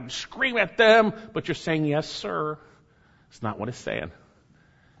you want to scream at them, but you're saying, yes, sir. It's not what it's saying.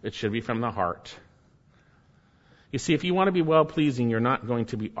 It should be from the heart. You see, if you want to be well-pleasing, you're not going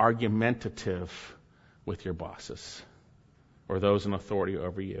to be argumentative with your bosses or those in authority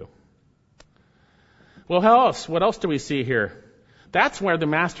over you. Well, what else do we see here? That's where the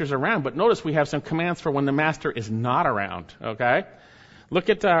master's around, but notice we have some commands for when the master is not around, okay? Look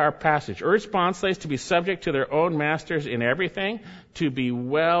at our passage. Urge bondslaves to be subject to their own masters in everything, to be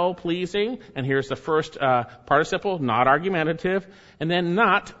well-pleasing, and here's the first participle, not argumentative, and then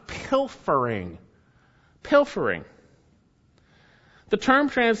not pilfering. Pilfering. The term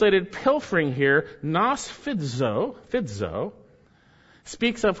translated pilfering here, nos fidzo,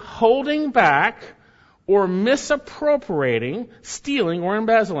 speaks of holding back or misappropriating, stealing, or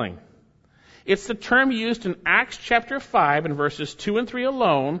embezzling. It's the term used in Acts chapter 5 and verses 2 and 3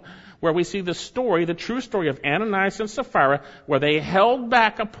 alone, where we see the true story of Ananias and Sapphira, where they held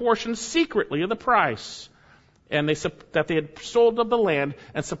back a portion secretly of the price, and that they had sold of the land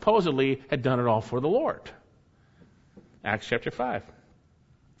and supposedly had done it all for the Lord. Acts chapter 5.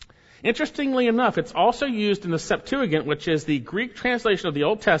 Interestingly enough, it's also used in the Septuagint, which is the Greek translation of the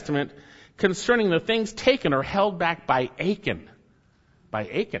Old Testament, concerning the things taken or held back by Achan. By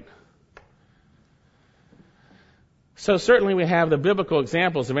Achan. So certainly we have the biblical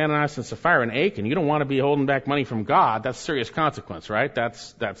examples of Ananias and Sapphira and Achan. You don't want to be holding back money from God. That's serious consequence, right?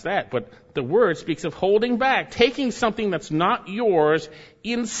 That's that. But the word speaks of holding back, taking something that's not yours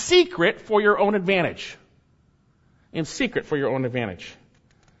in secret for your own advantage. In secret for your own advantage.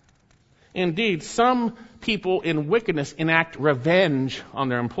 Indeed, some people in wickedness enact revenge on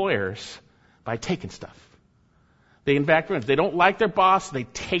their employers by taking stuff. They enact revenge. They don't like their boss, they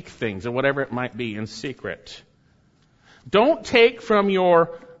take things or whatever it might be in secret. Don't take from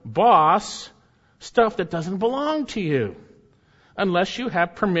your boss stuff that doesn't belong to you unless you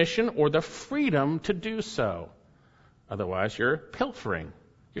have permission or the freedom to do so. Otherwise, you're pilfering.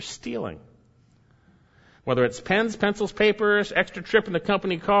 You're stealing. Whether it's pens, pencils, papers, extra trip in the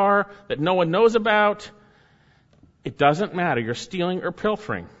company car that no one knows about, it doesn't matter. You're stealing or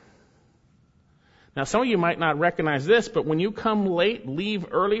pilfering. Now, some of you might not recognize this, but when you come late, leave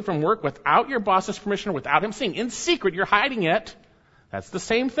early from work without your boss's permission or without him seeing, in secret, you're hiding it. That's the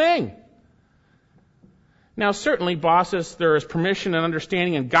same thing. Now, certainly, bosses, there is permission and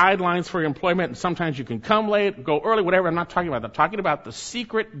understanding and guidelines for your employment, and sometimes you can come late, go early, whatever. I'm not talking about that. I'm talking about the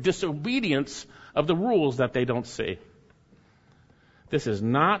secret disobedience of the rules that they don't see. This is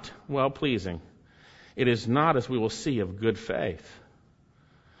not well-pleasing. It is not, as we will see, of good faith.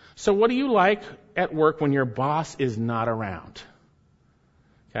 So what do you like at work when your boss is not around?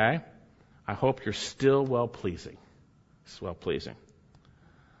 Okay? I hope you're still well-pleasing. It's well-pleasing.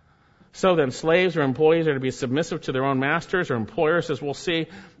 So then, slaves or employees are to be submissive to their own masters or employers, as we'll see,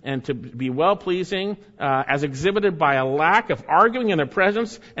 and to be well-pleasing as exhibited by a lack of arguing in their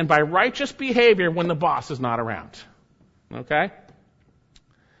presence and by righteous behavior when the boss is not around. Okay?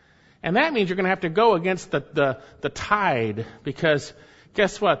 And that means you're going to have to go against the tide, because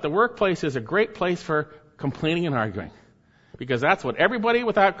guess what? The workplace is a great place for complaining and arguing, because that's what everybody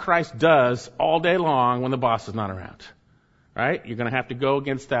without Christ does all day long when the boss is not around. Right? You're going to have to go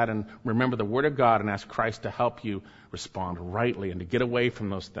against that and remember the Word of God and ask Christ to help you respond rightly and to get away from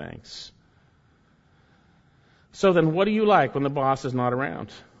those things. So then, what do you like when the boss is not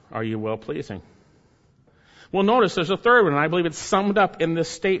around? Are you well-pleasing? Well, notice there's a third one, and I believe it's summed up in this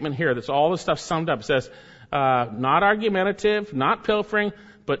statement here. That's all the stuff summed up. It says, not argumentative, not pilfering,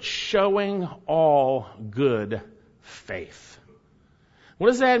 but showing all good faith. What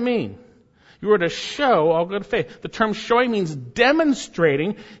does that mean? You are to show all good faith. The term showing means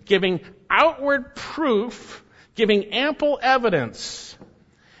demonstrating, giving outward proof, giving ample evidence.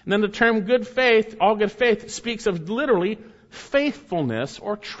 And then the term good faith, all good faith, speaks of literally faithfulness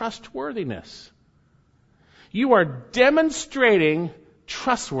or trustworthiness. You are demonstrating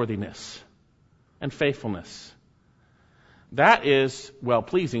trustworthiness and faithfulness. That is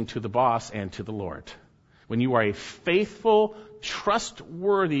well-pleasing to the boss and to the Lord. When you are a faithful,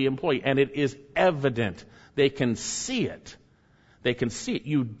 trustworthy employee, and it is evident. They can see it. They can see it.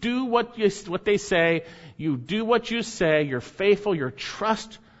 You do what they say. You do what you say. You're faithful. You're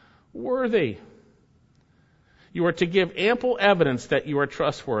trustworthy. You are to give ample evidence that you are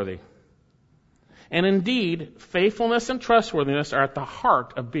trustworthy. And indeed, faithfulness and trustworthiness are at the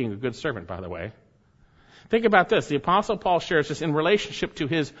heart of being a good servant, by the way. Think about this. The Apostle Paul shares this in relationship to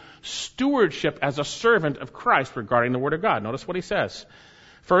his stewardship as a servant of Christ regarding the Word of God. Notice what he says.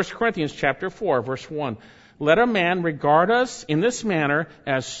 1 Corinthians chapter 4, verse 1. Let a man regard us in this manner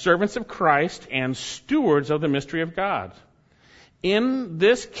as servants of Christ and stewards of the mystery of God. In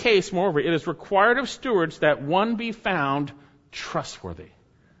this case, moreover, it is required of stewards that one be found trustworthy.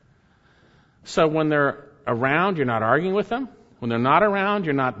 So when they're around, you're not arguing with them. When they're not around,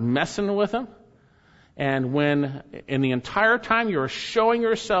 you're not messing with them. And when in the entire time you're showing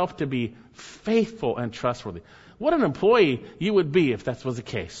yourself to be faithful and trustworthy. What an employee you would be if that was the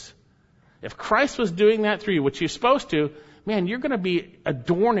case. If Christ was doing that through you, which he's supposed to, man, you're going to be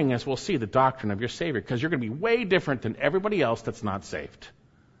adorning, as we'll see, the doctrine of your Savior, because you're going to be way different than everybody else that's not saved.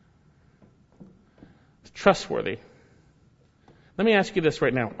 It's trustworthy. Let me ask you this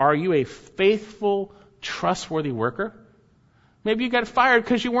right now. Are you a faithful, trustworthy worker? Maybe you got fired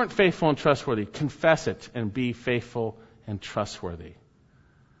because you weren't faithful and trustworthy. Confess it and be faithful and trustworthy.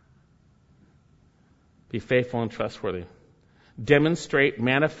 Be faithful and trustworthy. Demonstrate,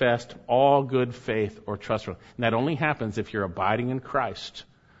 manifest all good faith or trustworthiness. And that only happens if you're abiding in Christ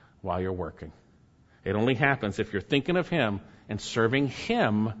while you're working. It only happens if you're thinking of Him and serving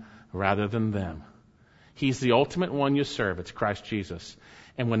Him rather than them. He's the ultimate one you serve. It's Christ Jesus.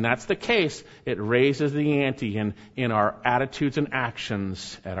 And when that's the case, it raises the ante in our attitudes and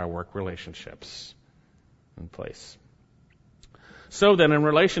actions at our work relationships in place. So then, in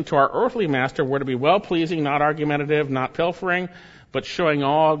relation to our earthly master, we're to be well-pleasing, not argumentative, not pilfering, but showing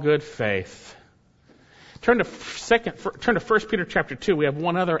all good faith. Turn to 1 Peter chapter 2. We have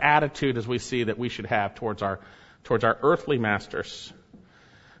one other attitude, as we see, that we should have towards our earthly masters.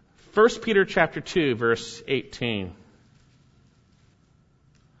 1 Peter chapter 2, verse 18.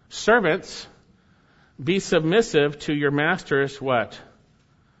 Servants, be submissive to your masters, what?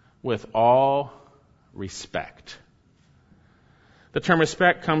 With all respect. The term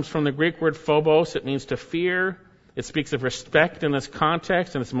respect comes from the Greek word phobos. It means to fear. It speaks of respect in this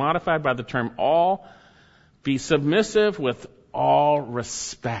context, and it's modified by the term all. Be submissive with all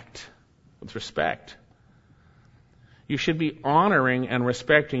respect. With respect. You should be honoring and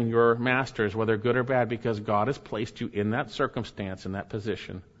respecting your masters, whether good or bad, because God has placed you in that circumstance, in that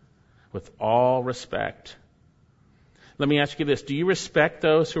position, with all respect. Let me ask you this. Do you respect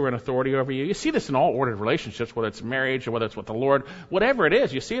those who are in authority over you? You see this in all ordered relationships, whether it's marriage or whether it's with the Lord. Whatever it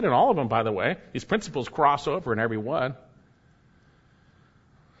is, you see it in all of them, by the way. These principles cross over in every one.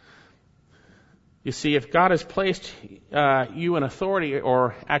 You see, if God has placed you in authority,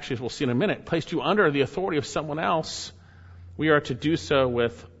 or actually, as we'll see in a minute, placed you under the authority of someone else, we are to do so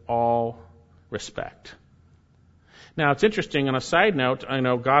with all respect. Now, it's interesting, on a side note, I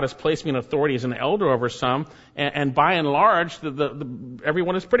know God has placed me in authority as an elder over some, and by and large,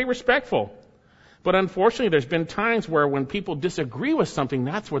 everyone is pretty respectful. But unfortunately, there's been times where when people disagree with something,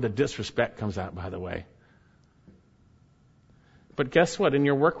 that's where the disrespect comes out, by the way. But guess what? In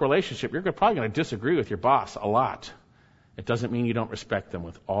your work relationship, you're probably going to disagree with your boss a lot. It doesn't mean you don't respect them.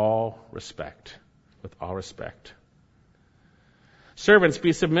 With all respect. With all respect. Servants,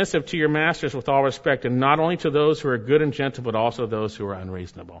 be submissive to your masters with all respect, and not only to those who are good and gentle, but also those who are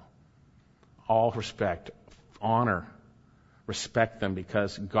unreasonable. All respect, honor, respect them,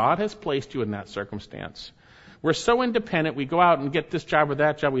 because God has placed you in that circumstance. We're so independent, we go out and get this job or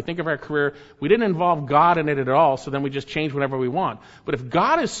that job, we think of our career, we didn't involve God in it at all, so then we just change whatever we want. But if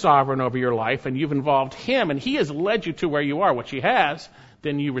God is sovereign over your life, and you've involved Him, and He has led you to where you are, which He has,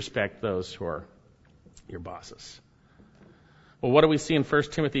 then you respect those who are your bosses. Well, what do we see in 1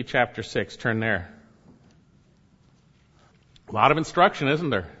 Timothy chapter 6? Turn there. A lot of instruction,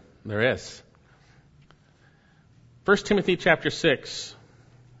 isn't there? There is. 1 Timothy chapter 6,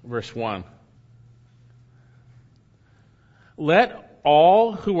 verse 1. Let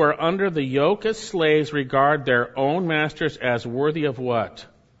all who are under the yoke as slaves regard their own masters as worthy of what?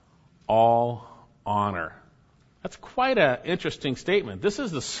 All honor. That's quite an interesting statement. This is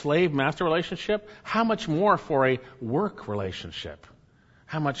the slave-master relationship. How much more for a work relationship?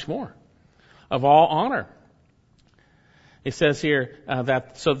 How much more? Of all honor. It says here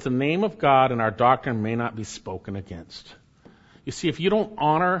that so that the name of God and our doctrine may not be spoken against. You see, if you don't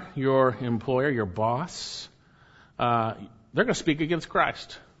honor your employer, your boss, they're going to speak against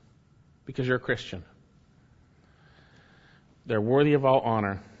Christ because you're a Christian. They're worthy of all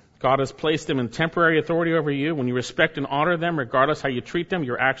honor. God has placed them in temporary authority over you. When you respect and honor them, regardless how you treat them,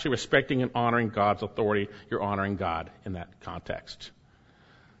 you're actually respecting and honoring God's authority. You're honoring God in that context.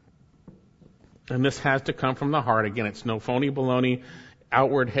 And this has to come from the heart. Again, it's no phony baloney,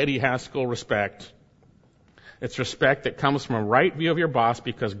 outward Hetty Haskell respect. It's respect that comes from a right view of your boss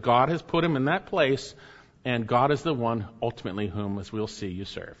because God has put him in that place, and God is the one ultimately whom, as we'll see, you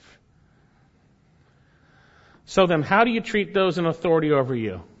serve. So then, how do you treat those in authority over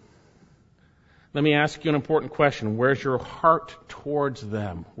you? Let me ask you an important question. Where's your heart towards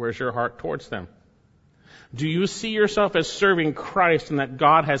them? Where's your heart towards them? Do you see yourself as serving Christ and that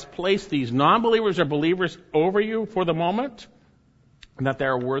God has placed these non-believers or believers over you for the moment? And that they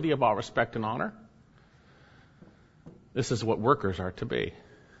are worthy of all respect and honor? This is what workers are to be.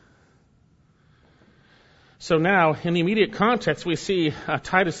 So now, in the immediate context, we see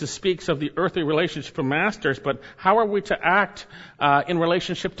Titus speaks of the earthly relationship of masters, but how are we to act in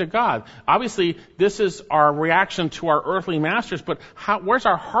relationship to God? Obviously, this is our reaction to our earthly masters, but where's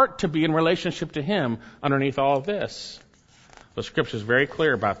our heart to be in relationship to Him underneath all of this? The Scripture is very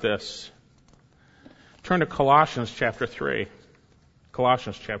clear about this. Turn to Colossians chapter 3.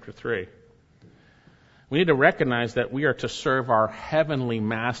 Colossians chapter 3. We need to recognize that we are to serve our heavenly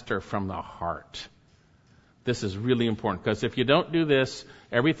master from the heart. This is really important, because if you don't do this,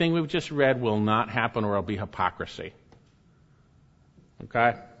 everything we've just read will not happen, or it'll be hypocrisy.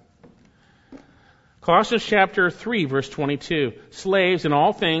 Okay? Colossians chapter 3, verse 22. Slaves, in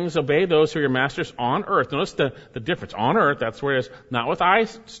all things, obey those who are your masters on earth. Notice the difference. On earth, that's where it is. Not with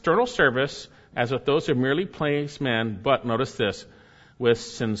external service, as with those who merely please men, but, notice this, with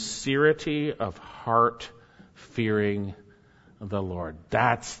sincerity of heart, fearing the Lord.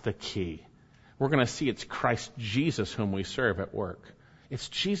 That's the key. We're going to see it's Christ Jesus whom we serve at work. It's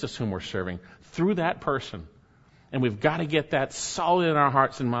Jesus whom we're serving through that person. And we've got to get that solid in our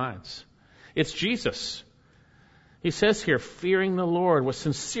hearts and minds. It's Jesus. He says here, fearing the Lord with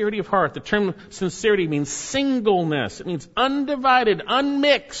sincerity of heart. The term sincerity means singleness. It means undivided,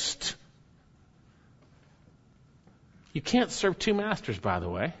 unmixed. You can't serve two masters, by the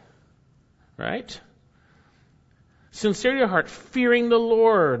way. Right? Sincerity of heart, fearing the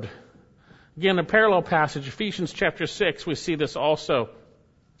Lord. Again, a parallel passage, Ephesians chapter 6, we see this also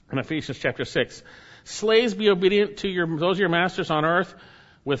in Ephesians chapter 6. Slaves, be obedient to those of your masters on earth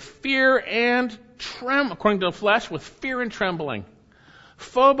with fear and according to the flesh, with fear and trembling.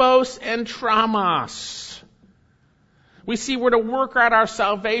 Phobos and traumas. We see we're to work out our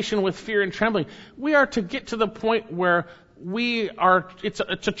salvation with fear and trembling. We are to get to the point where it's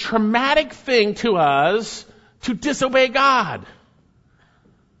a traumatic thing to us to disobey God.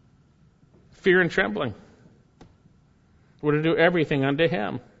 Fear and trembling. We're to do everything unto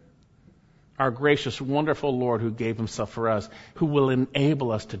Him. Our gracious, wonderful Lord who gave Himself for us, who will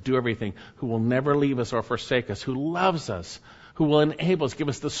enable us to do everything, who will never leave us or forsake us, who loves us, who will enable us, give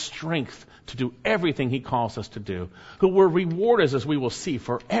us the strength to do everything He calls us to do, who will reward us, as we will see,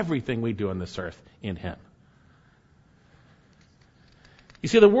 for everything we do on this earth in Him. You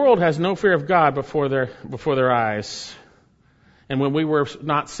see, the world has no fear of God before their eyes. And when we were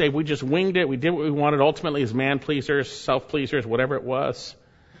not saved, we just winged it. We did what we wanted, ultimately as man-pleasers, self-pleasers, whatever it was.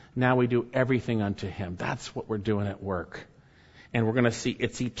 Now we do everything unto Him. That's what we're doing at work. And we're going to see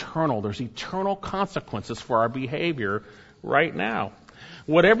it's eternal. There's eternal consequences for our behavior right now.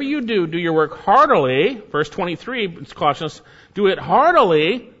 Whatever you do, do your work heartily. Verse 23, it's Colossians, do it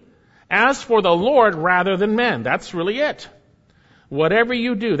heartily as for the Lord rather than men. That's really it. Whatever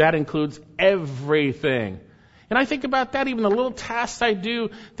you do, that includes everything. And I think about that, even the little tasks I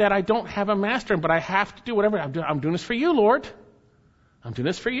do that I don't have a master in, but I have to do whatever. I'm doing this for you, Lord. I'm doing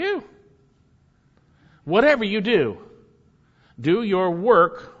this for you. Whatever you do your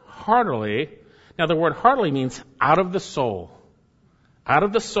work heartily. Now, the word heartily means out of the soul. Out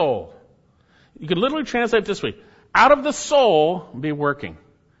of the soul. You could literally translate it this way. Out of the soul, be working.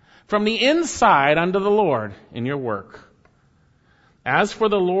 From the inside unto the Lord in your work. As for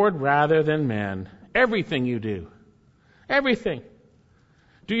the Lord rather than men. Everything you do. Everything.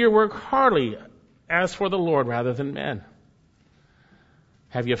 Do your work heartily as for the Lord rather than men.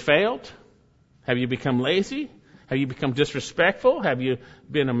 Have you failed? Have you become lazy? Have you become disrespectful? Have you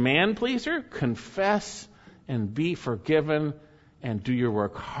been a man-pleaser? Confess and be forgiven and do your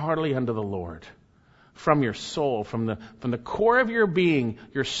work heartily unto the Lord. From your soul, from the core of your being,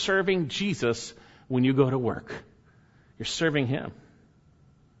 you're serving Jesus when you go to work. You're serving Him.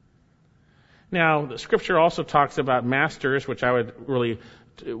 Now, the Scripture also talks about masters, which I would really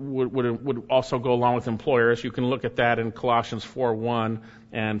would also go along with employers. You can look at that in Colossians 4:1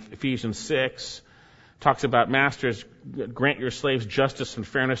 and Ephesians 6. Talks about masters, grant your slaves justice and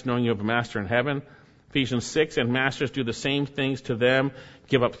fairness, knowing you have a master in heaven. Ephesians 6, and masters do the same things to them.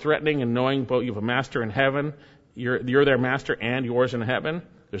 Give up threatening and knowing both you have a master in heaven. You're their master and yours in heaven.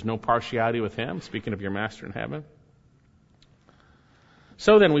 There's no partiality with Him, speaking of your master in heaven.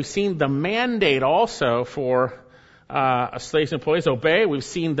 So then we've seen the mandate also for slaves and employees obey. We've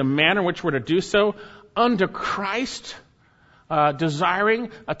seen the manner in which we're to do so under Christ, desiring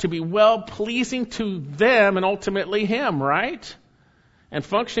to be well-pleasing to them and ultimately Him, right? And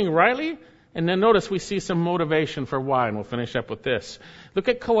functioning rightly. And then notice we see some motivation for why, and we'll finish up with this. Look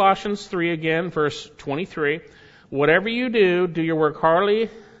at Colossians 3 again, verse 23. Whatever you do, do your work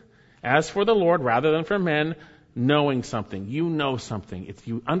heartily as for the Lord rather than for men, knowing something. You know something. If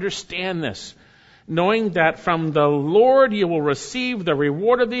you understand this, knowing that from the Lord you will receive the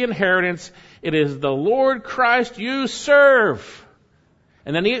reward of the inheritance. It is the Lord Christ you serve.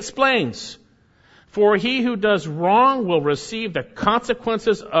 And then he explains, for he who does wrong will receive the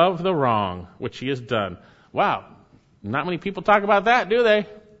consequences of the wrong which he has done. Wow. Not many people talk about that, do they?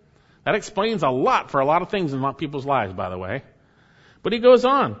 That explains a lot for a lot of things in a lot of people's lives, by the way. But he goes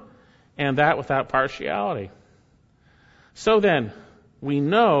on, and that without partiality. So then, we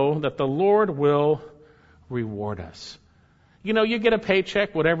know that the Lord will reward us. You know, you get a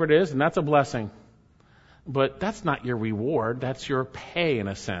paycheck, whatever it is, and that's a blessing. But that's not your reward. That's your pay, in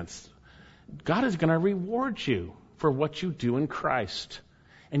a sense. God is going to reward you for what you do in Christ.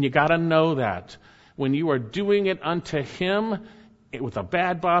 And you got to know that. When you are doing it unto Him, with a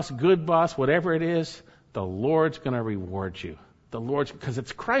bad boss, good boss, whatever it is, the Lord's going to reward you. The Lord's, because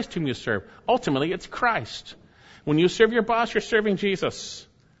it's Christ whom you serve. Ultimately, it's Christ. When you serve your boss, you're serving Jesus.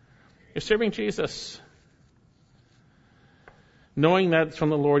 You're serving Jesus. Knowing that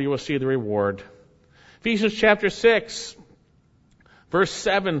from the Lord you will see the reward. Ephesians chapter 6, verse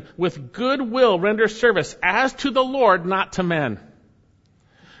 7, with good will render service as to the Lord, not to men.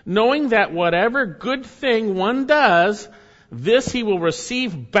 Knowing that whatever good thing one does, this he will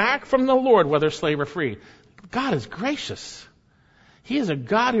receive back from the Lord, whether slave or free. God is gracious. He is a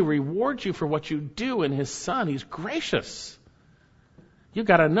God who rewards you for what you do in His Son. He's gracious. You've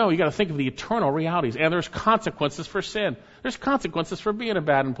got to know, you've got to think of the eternal realities. And there's consequences for sin. There's consequences for being a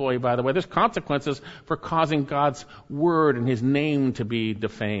bad employee, by the way. There's consequences for causing God's word and His name to be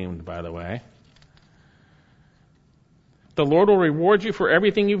defamed, by the way. The Lord will reward you for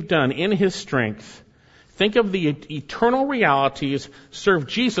everything you've done in His strength. Think of the eternal realities. Serve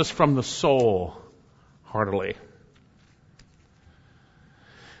Jesus from the soul heartily.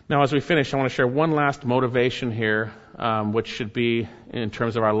 Now, as we finish, I want to share one last motivation here, which should be in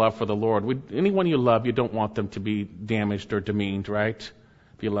terms of our love for the Lord. Anyone you love, you don't want them to be damaged or demeaned, right?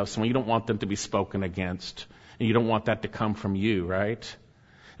 If you love someone, you don't want them to be spoken against, and you don't want that to come from you, right?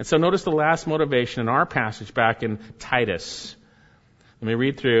 And so notice the last motivation in our passage back in Titus. Let me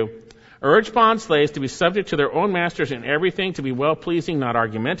read through. Urge bond slaves to be subject to their own masters in everything, to be well-pleasing, not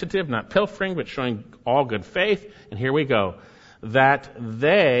argumentative, not pilfering, but showing all good faith. And here we go. That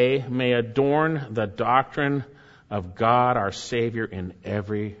they may adorn the doctrine of God our Savior in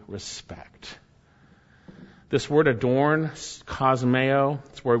every respect. This word adorn, cosmeo,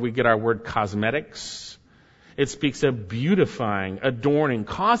 it's where we get our word cosmetics. It speaks of beautifying, adorning,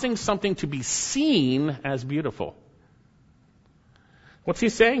 causing something to be seen as beautiful. What's he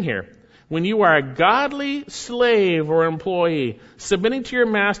saying here? When you are a godly slave or employee, submitting to your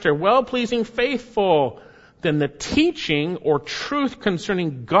master, well-pleasing, faithful, then the teaching or truth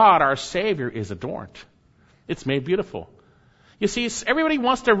concerning God, our Savior, is adorned. It's made beautiful. You see, everybody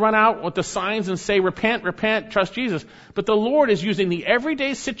wants to run out with the signs and say, repent, repent, trust Jesus. But the Lord is using the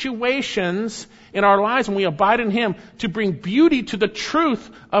everyday situations in our lives when we abide in Him to bring beauty to the truth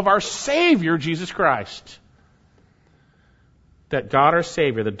of our Savior, Jesus Christ. That God our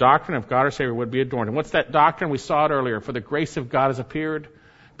Savior, the doctrine of God our Savior would be adorned. And what's that doctrine? We saw it earlier. For the grace of God has appeared,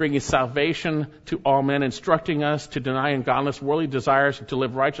 bringing salvation to all men, instructing us to deny ungodliness, worldly desires, and to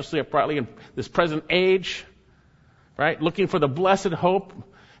live righteously, uprightly in this present age, right? Looking for the blessed hope and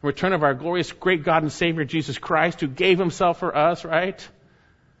return of our glorious great God and Savior, Jesus Christ, who gave Himself for us, right?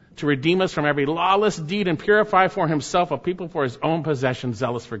 To redeem us from every lawless deed and purify for Himself a people for His own possession,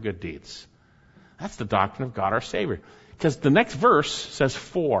 zealous for good deeds. That's the doctrine of God our Savior. Because the next verse says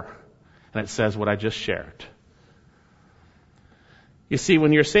for, and it says what I just shared. You see,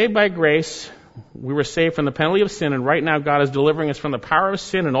 when you're saved by grace, we were saved from the penalty of sin, and right now God is delivering us from the power of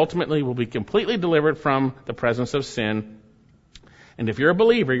sin, and ultimately we'll be completely delivered from the presence of sin. And if you're a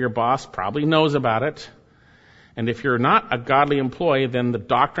believer, your boss probably knows about it. And if you're not a godly employee, then the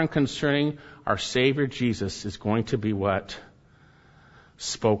doctrine concerning our Savior Jesus is going to be what?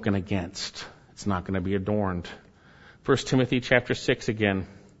 Spoken against. It's not going to be adorned. 1 Timothy chapter 6 again.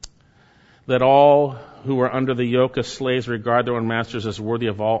 Let all who are under the yoke of slaves regard their own masters as worthy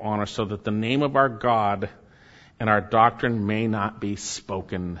of all honor, so that the name of our God and our doctrine may not be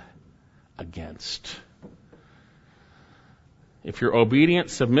spoken against. If you're obedient,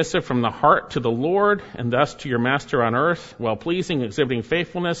 submissive from the heart to the Lord, and thus to your master on earth, well-pleasing, exhibiting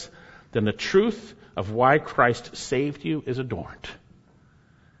faithfulness, then the truth of why Christ saved you is adorned.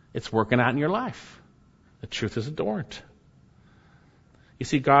 It's working out in your life. The truth is adorned. You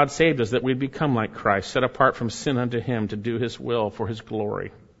see, God saved us that we'd become like Christ, set apart from sin unto Him to do His will for His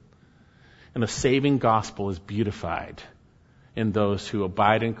glory. And the saving gospel is beautified in those who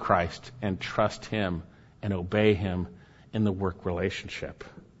abide in Christ and trust Him and obey Him in the work relationship.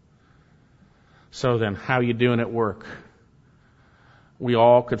 So then, how are you doing at work? We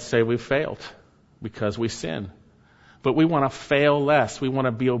all could say we've failed because we sin. But we want to fail less. We want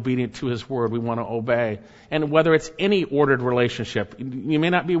to be obedient to His word. We want to obey. And whether it's any ordered relationship, you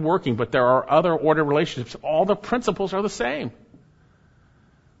may not be working, but there are other ordered relationships. All the principles are the same.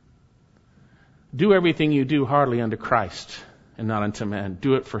 Do everything you do heartily unto Christ and not unto men.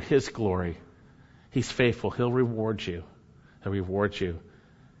 Do it for His glory. He's faithful. He'll reward you. He'll reward you.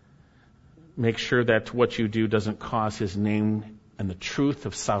 Make sure that what you do doesn't cause His name and the truth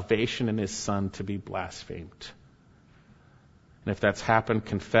of salvation in His Son to be blasphemed. And if that's happened,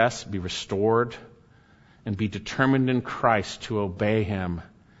 confess, be restored, and be determined in Christ to obey Him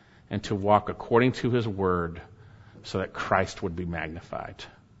and to walk according to His word so that Christ would be magnified.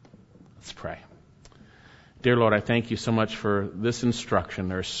 Let's pray. Dear Lord, I thank You so much for this instruction.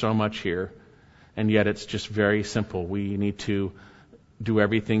 There's so much here, and yet it's just very simple. We need to do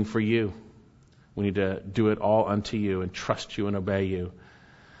everything for You. We need to do it all unto You and trust You and obey You.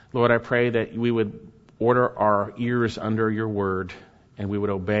 Lord, I pray that we would order our ears under Your word and we would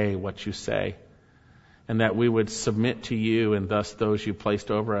obey what You say, and that we would submit to You and thus those You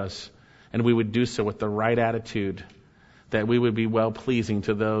placed over us, and we would do so with the right attitude, that we would be well-pleasing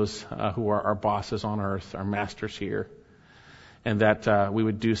to those who are our bosses on earth, our masters here, and that we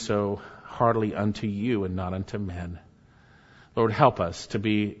would do so heartily unto You and not unto men. Lord, help us to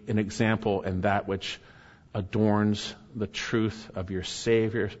be an example in that which adorns the truth of Your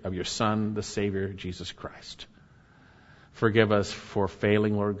Savior, of Your Son, the Savior, Jesus Christ. Forgive us for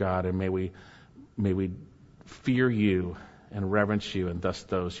failing, Lord God, and may we fear You and reverence You and thus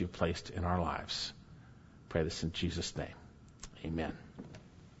those You placed in our lives. Pray this in Jesus' name. Amen.